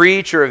sense to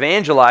preach or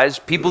evangelize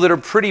people that are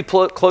pretty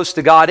close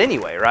to God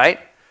anyway, right?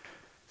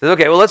 So,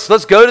 okay, well,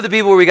 let's go to the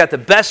people where we got the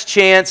best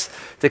chance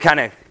to kind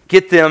of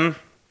get them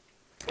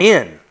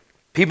in.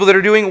 People that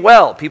are doing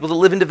well, people that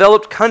live in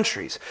developed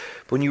countries.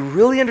 But when you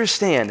really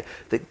understand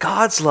that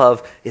God's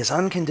love is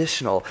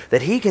unconditional,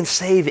 that He can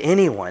save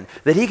anyone,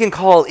 that He can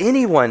call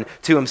anyone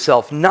to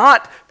Himself,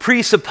 not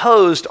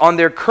presupposed on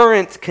their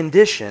current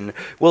condition,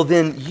 well,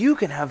 then you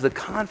can have the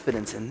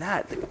confidence in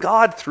that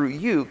God through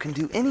you can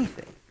do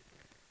anything.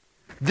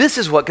 This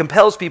is what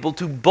compels people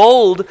to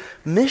bold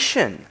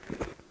mission.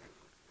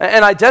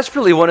 And I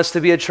desperately want us to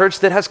be a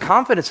church that has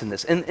confidence in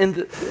this, and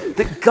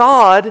that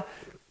God,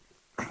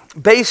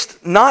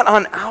 based not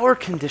on our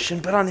condition,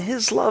 but on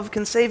His love,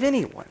 can save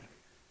anyone.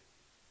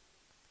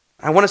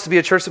 I want us to be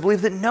a church that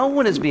believes that no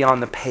one is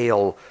beyond the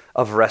pale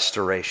of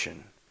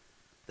restoration,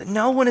 that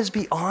no one is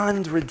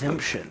beyond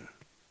redemption.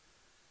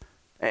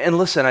 And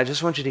listen, I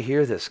just want you to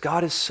hear this.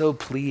 God is so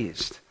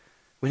pleased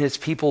when His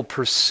people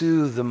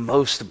pursue the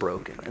most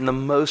broken and the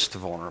most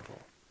vulnerable,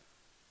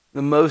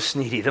 the most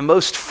needy, the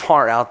most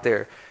far out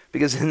there,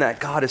 because in that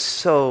God is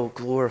so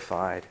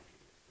glorified.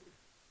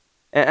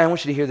 And I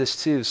want you to hear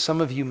this too.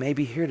 Some of you may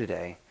be here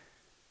today,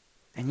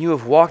 and you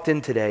have walked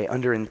in today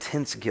under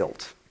intense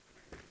guilt.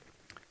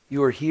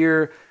 You are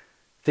here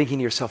thinking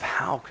to yourself,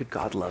 how could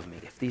God love me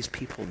if these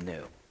people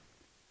knew?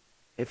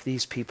 If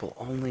these people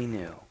only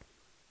knew.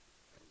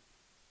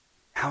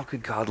 How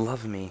could God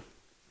love me?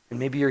 And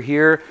maybe you're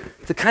here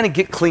to kind of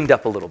get cleaned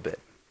up a little bit.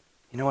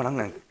 You know what, I'm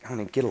going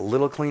to get a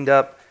little cleaned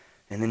up,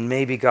 and then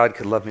maybe God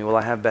could love me. Well,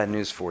 I have bad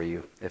news for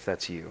you, if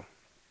that's you.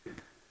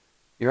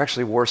 You're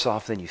actually worse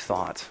off than you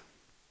thought.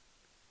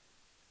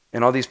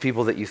 And all these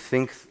people that you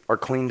think are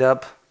cleaned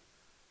up,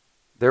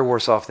 they're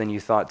worse off than you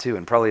thought too,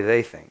 and probably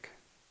they think.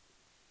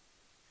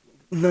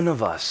 None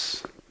of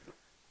us,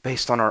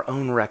 based on our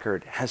own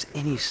record, has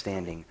any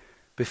standing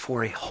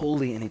before a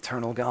holy and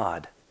eternal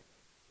God.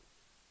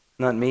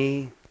 Not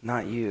me,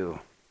 not you.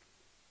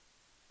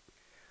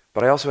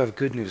 But I also have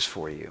good news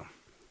for you.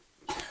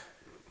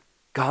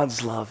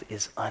 God's love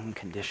is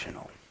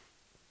unconditional.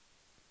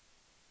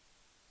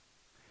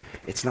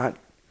 It's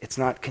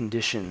not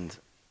conditioned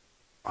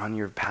on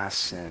your past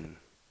sin.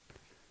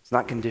 It's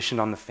not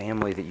conditioned on the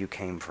family that you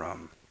came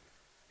from.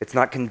 It's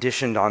not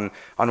conditioned on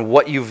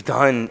what you've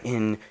done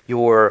in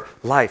your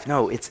life.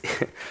 No, it's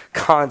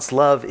God's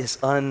love is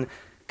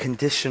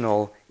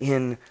unconditional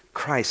in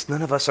Christ.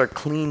 None of us are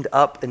cleaned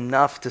up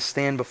enough to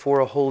stand before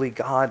a holy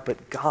God,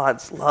 but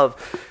God's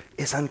love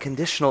is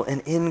unconditional.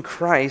 And in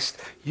Christ,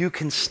 you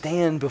can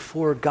stand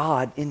before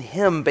God in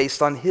Him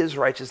based on His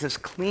righteousness,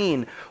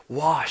 clean,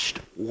 washed,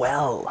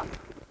 well.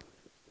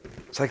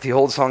 It's like the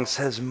old song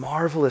says,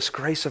 marvelous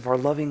grace of our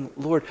loving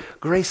Lord,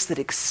 grace that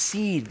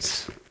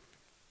exceeds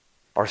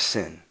our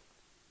sin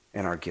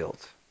and our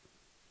guilt.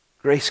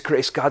 Grace,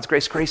 God's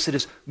grace that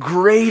is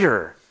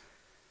greater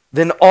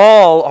than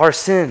all our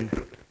sin.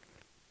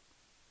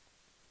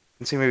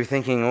 And so you may be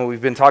thinking, well, we've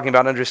been talking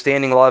about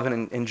understanding love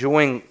and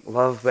enjoying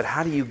love, but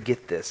how do you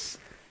get this?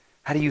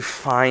 How do you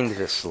find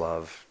this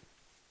love?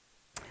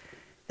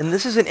 And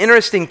this is an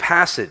interesting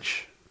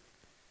passage.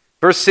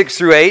 Verse 6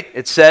 through 8,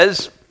 it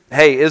says,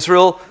 hey,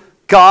 Israel,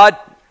 God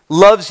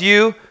loves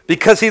you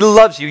because He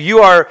loves you. You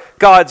are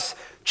God's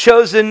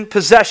chosen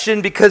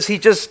possession because He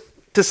just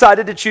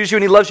decided to choose you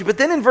and He loves you. But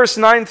then in verse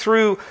 9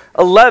 through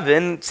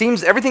 11,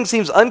 everything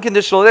seems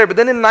unconditional there. But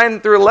then in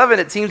 9 through 11,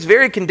 it seems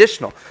very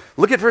conditional.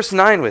 Look at verse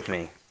 9 with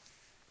me. It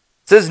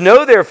says,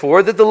 know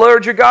therefore that the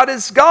Lord your God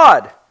is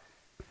God,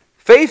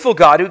 faithful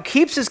God, who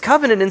keeps His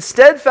covenant in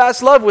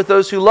steadfast love with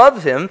those who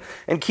love Him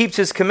and keeps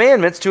His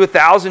commandments to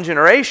 1,000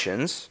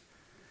 generations,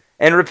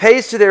 and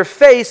repays to their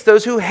face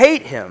those who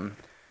hate Him.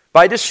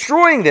 By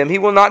destroying them, He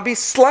will not be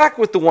slack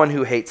with the one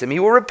who hates Him. He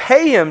will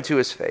repay him to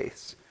his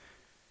face.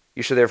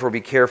 You shall therefore be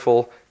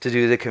careful to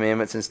do the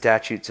commandments and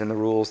statutes and the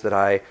rules that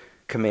I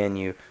command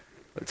you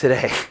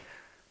today.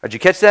 Did you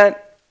catch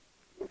that?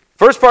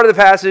 First part of the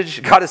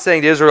passage, God is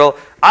saying to Israel,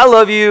 I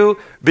love you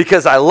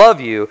because I love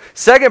you.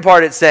 Second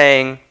part, it's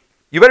saying,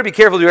 you better be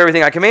careful to do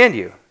everything I command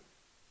you.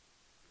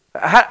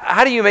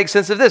 How do you make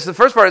sense of this? The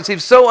first part, it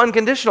seems so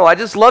unconditional. I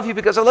just love you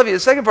because I love you. The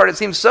second part, it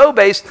seems so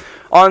based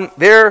on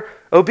their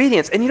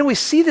obedience. And we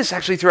see this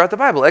actually throughout the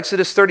Bible.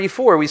 Exodus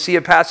 34, we see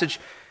a passage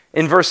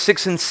in verse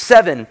 6 and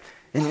 7.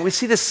 And we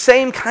see the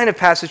same kind of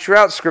passage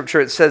throughout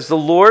Scripture. It says, the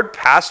Lord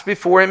passed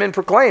before him and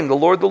proclaimed, the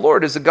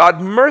Lord is a God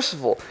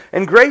merciful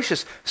and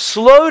gracious,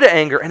 slow to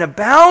anger and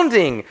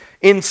abounding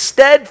in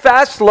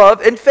steadfast love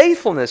and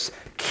faithfulness,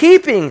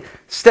 keeping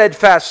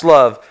steadfast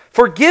love,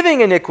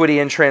 forgiving iniquity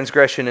and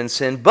transgression and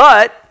sin,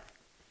 but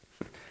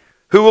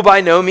who will by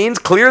no means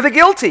clear the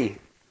guilty,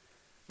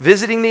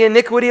 visiting the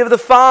iniquity of the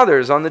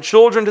fathers on the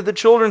children to the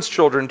children's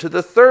children, to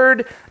the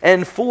third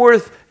and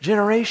fourth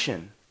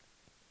generation.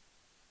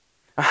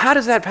 Now, how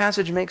does that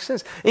passage make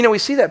sense? We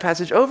see that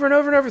passage over and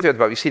over and over throughout the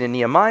Bible. You see it in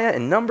Nehemiah,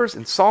 in Numbers,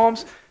 in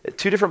Psalms, at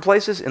two different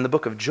places, in the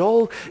book of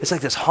Joel. It's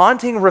like this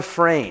haunting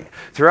refrain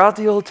throughout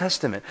the Old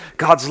Testament.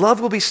 God's love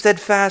will be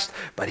steadfast,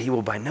 but He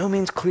will by no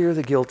means clear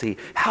the guilty.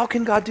 How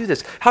can God do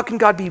this? How can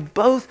God be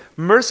both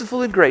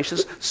merciful and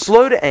gracious,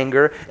 slow to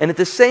anger, and at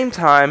the same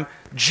time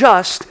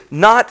just,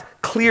 not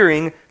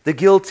clearing the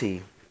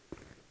guilty?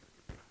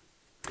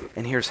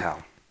 And here's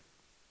how.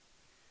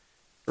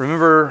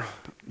 Remember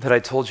that I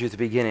told you at the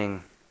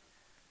beginning,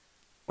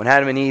 when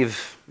Adam and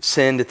Eve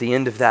sinned at the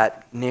end of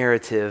that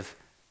narrative,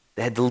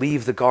 they had to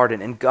leave the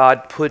garden, and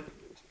God put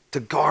to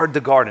guard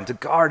the garden, to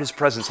guard His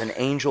presence, an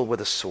angel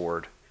with a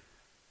sword.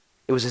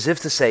 It was as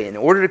if to say, in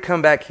order to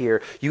come back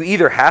here, you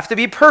either have to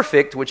be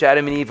perfect, which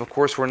Adam and Eve, of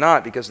course, were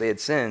not because they had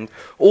sinned,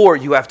 or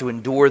you have to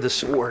endure the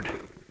sword.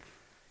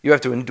 You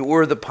have to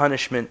endure the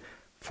punishment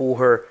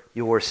for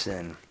your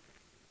sin.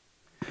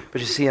 But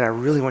you see, and I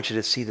really want you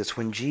to see this,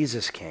 when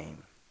Jesus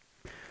came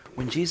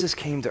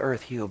to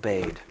earth, He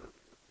obeyed.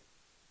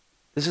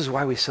 This is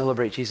why we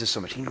celebrate Jesus so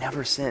much. He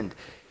never sinned.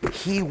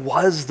 He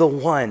was the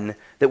one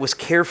that was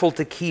careful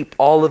to keep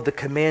all of the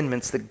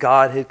commandments that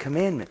God had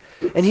commanded.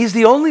 And He's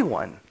the only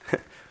one.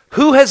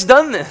 Who has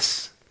done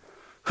this?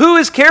 Who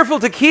is careful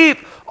to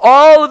keep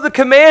all of the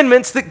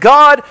commandments that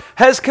God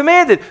has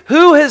commanded?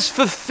 Who has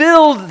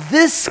fulfilled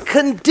this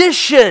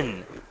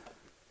condition?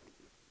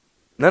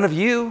 None of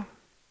you,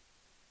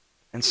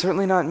 and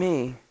certainly not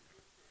me.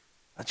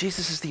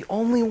 Jesus is the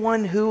only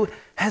one who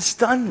has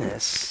done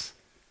this.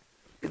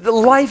 The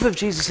life of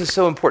Jesus is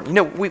so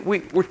important.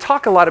 We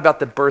talk a lot about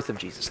the birth of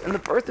Jesus, and the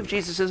birth of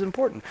Jesus is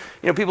important.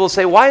 People will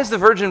say, why is the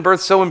virgin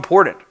birth so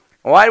important?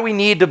 Why do we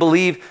need to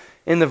believe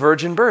in the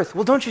virgin birth?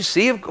 Well, don't you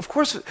see? Of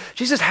course,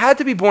 Jesus had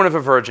to be born of a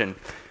virgin.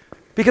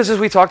 Because as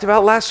we talked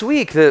about last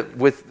week,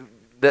 with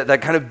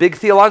that kind of big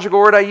theological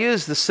word I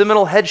used, the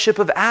seminal headship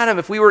of Adam,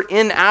 if we were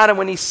in Adam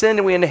when he sinned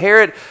and we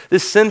inherit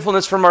this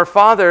sinfulness from our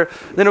father,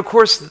 then of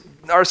course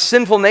our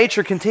sinful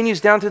nature continues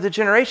down through the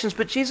generations,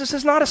 but Jesus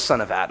is not a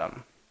son of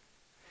Adam.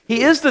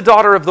 He is the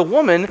daughter of the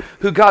woman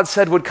who God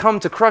said would come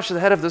to crush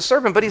the head of the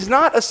serpent, but he's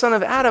not a son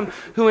of Adam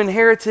who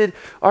inherited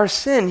our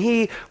sin.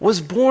 He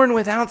was born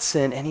without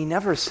sin and he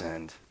never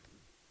sinned.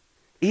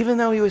 Even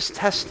though he was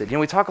tested.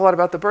 We talk a lot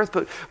about the birth,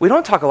 but we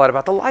don't talk a lot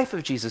about the life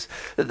of Jesus.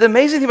 The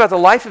amazing thing about the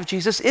life of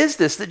Jesus is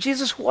this, that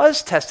Jesus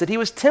was tested. He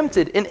was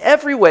tempted in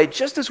every way,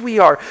 just as we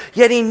are,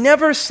 yet he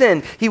never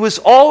sinned. He was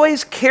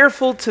always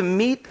careful to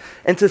meet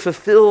and to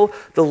fulfill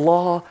the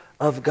law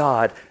of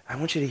God. I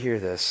want you to hear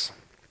this.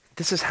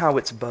 This is how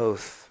it's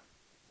both.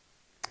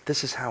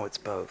 This is how it's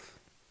both.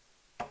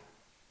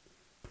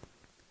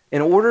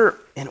 In order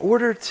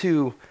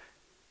to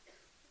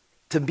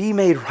be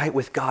made right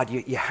with God,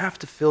 you have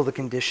to fill the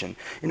condition.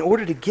 In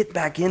order to get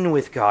back in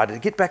with God, to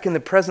get back in the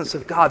presence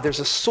of God, there's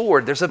a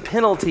sword, there's a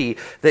penalty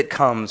that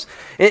comes.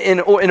 In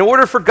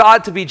order for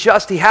God to be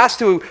just, he has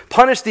to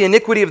punish the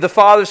iniquity of the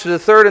fathers to the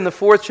third and the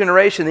fourth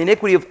generation, the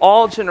iniquity of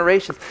all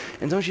generations.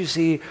 And don't you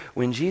see,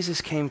 when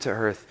Jesus came to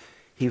earth,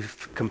 he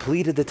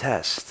completed the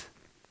test.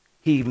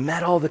 He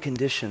met all the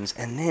conditions,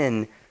 and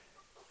then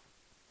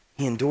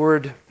he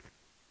endured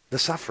the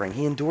suffering.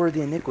 He endured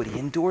the iniquity. He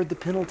endured the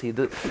penalty.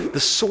 The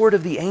sword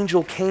of the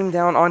angel came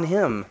down on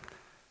him.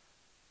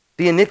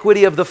 The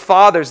iniquity of the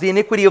fathers, the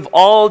iniquity of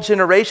all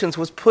generations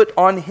was put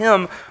on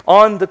him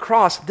on the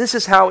cross. This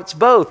is how it's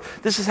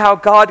both. This is how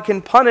God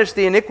can punish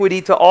the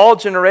iniquity to all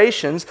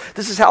generations.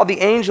 This is how the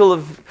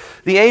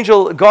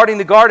angel guarding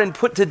the garden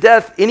put to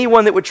death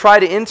anyone that would try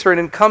to enter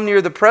and come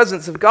near the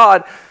presence of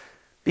God,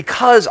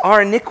 because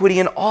our iniquity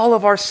and all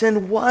of our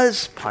sin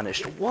was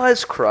punished,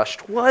 was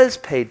crushed, was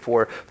paid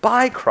for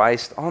by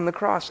Christ on the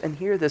cross. And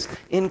hear this,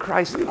 in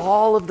Christ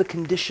all of the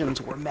conditions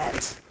were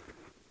met.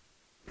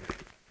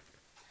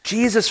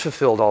 Jesus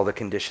fulfilled all the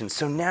conditions.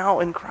 So now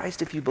in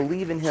Christ, if you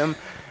believe in him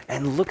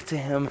and look to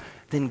him,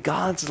 then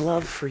God's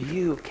love for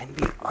you can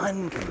be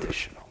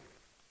unconditional.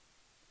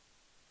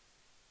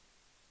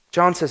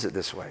 John says it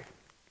this way.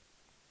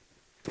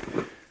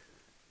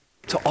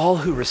 To all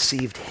who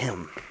received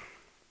him,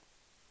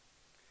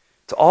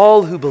 to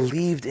all who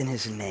believed in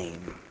his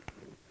name,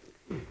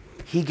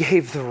 he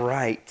gave the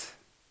right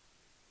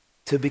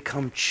to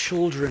become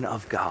children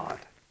of God,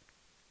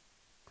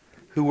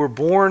 who were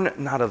born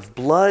not of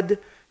blood,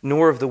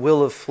 nor of the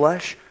will of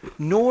flesh,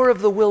 nor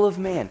of the will of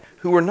man,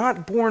 who were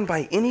not born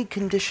by any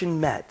condition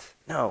met,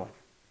 no,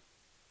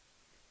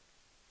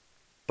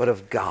 but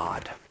of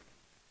God.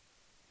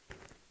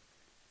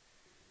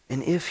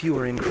 And if you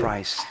are in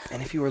Christ,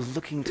 and if you are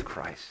looking to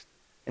Christ,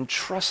 and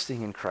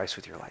trusting in Christ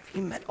with your life, he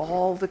met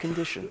all the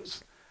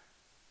conditions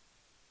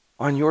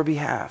on your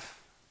behalf.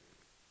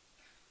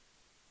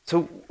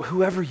 So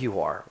whoever you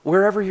are,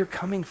 wherever you're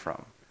coming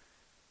from,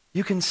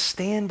 you can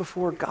stand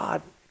before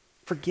God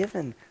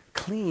forgiven,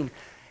 clean.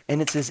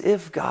 And it's as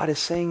if God is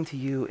saying to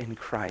you in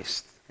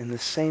Christ, in the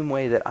same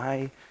way that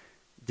I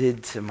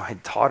did to my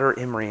daughter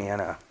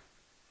Imriana,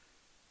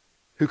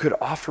 who could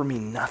offer me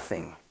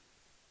nothing,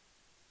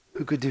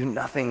 who could do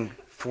nothing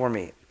for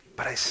me,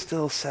 but I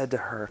still said to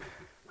her,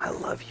 I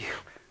love you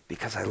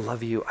because I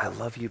love you. I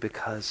love you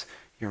because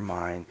you're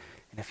mine.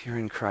 And if you're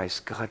in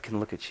Christ, God can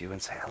look at you and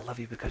say, I love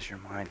you because you're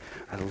mine.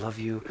 I love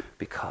you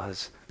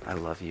because I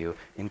love you.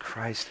 In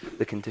Christ,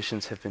 the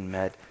conditions have been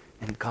met,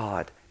 and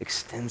God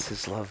extends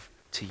his love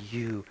to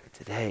you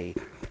today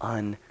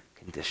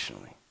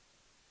unconditionally.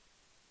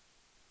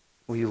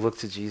 Will you look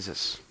to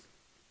Jesus?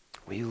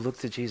 Will you look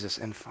to Jesus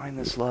and find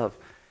this love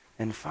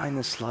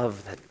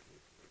that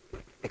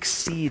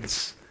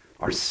exceeds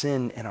our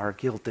sin and our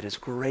guilt, that is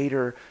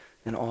greater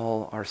than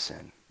all our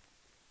sin?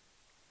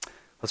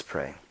 Let's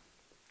pray.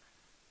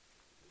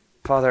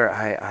 Father,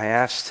 I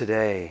ask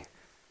today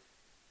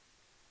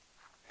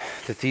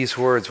that these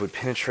words would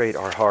penetrate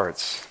our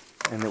hearts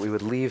and that we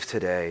would leave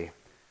today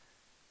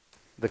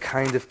the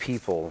kind of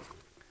people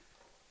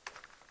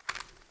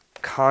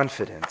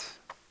confident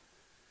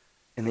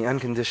in the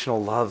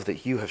unconditional love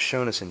that you have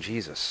shown us in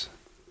Jesus.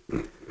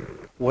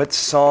 What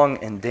song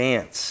and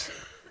dance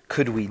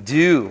could we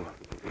do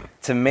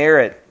to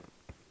merit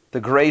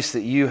the grace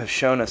that you have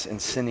shown us in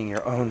sending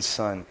your own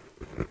Son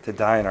to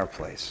die in our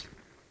place?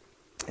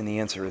 And the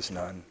answer is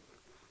none.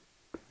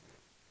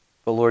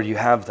 But Lord, you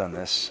have done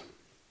this.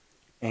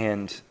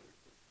 And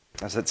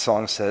as that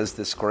song says,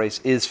 this grace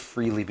is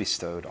freely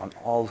bestowed on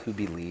all who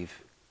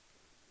believe.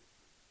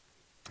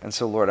 And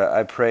so, Lord,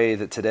 I pray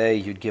that today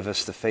you'd give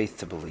us the faith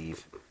to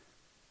believe,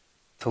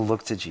 to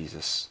look to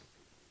Jesus,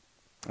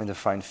 and to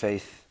find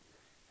faith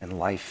and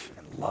life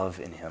and love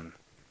in him.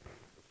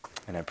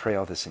 And I pray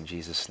all this in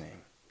Jesus'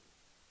 name.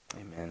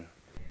 Amen.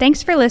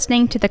 Thanks for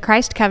listening to the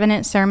Christ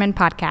Covenant Sermon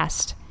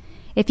Podcast.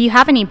 If you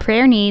have any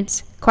prayer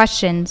needs,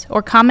 questions,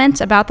 or comments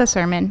about the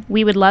sermon,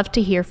 we would love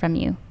to hear from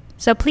you.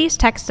 So please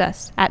text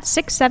us at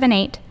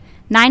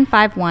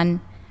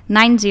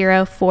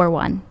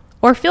 678-951-9041,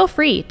 or feel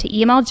free to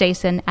email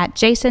Jason at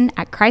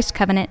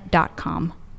jason@christcovenant.com.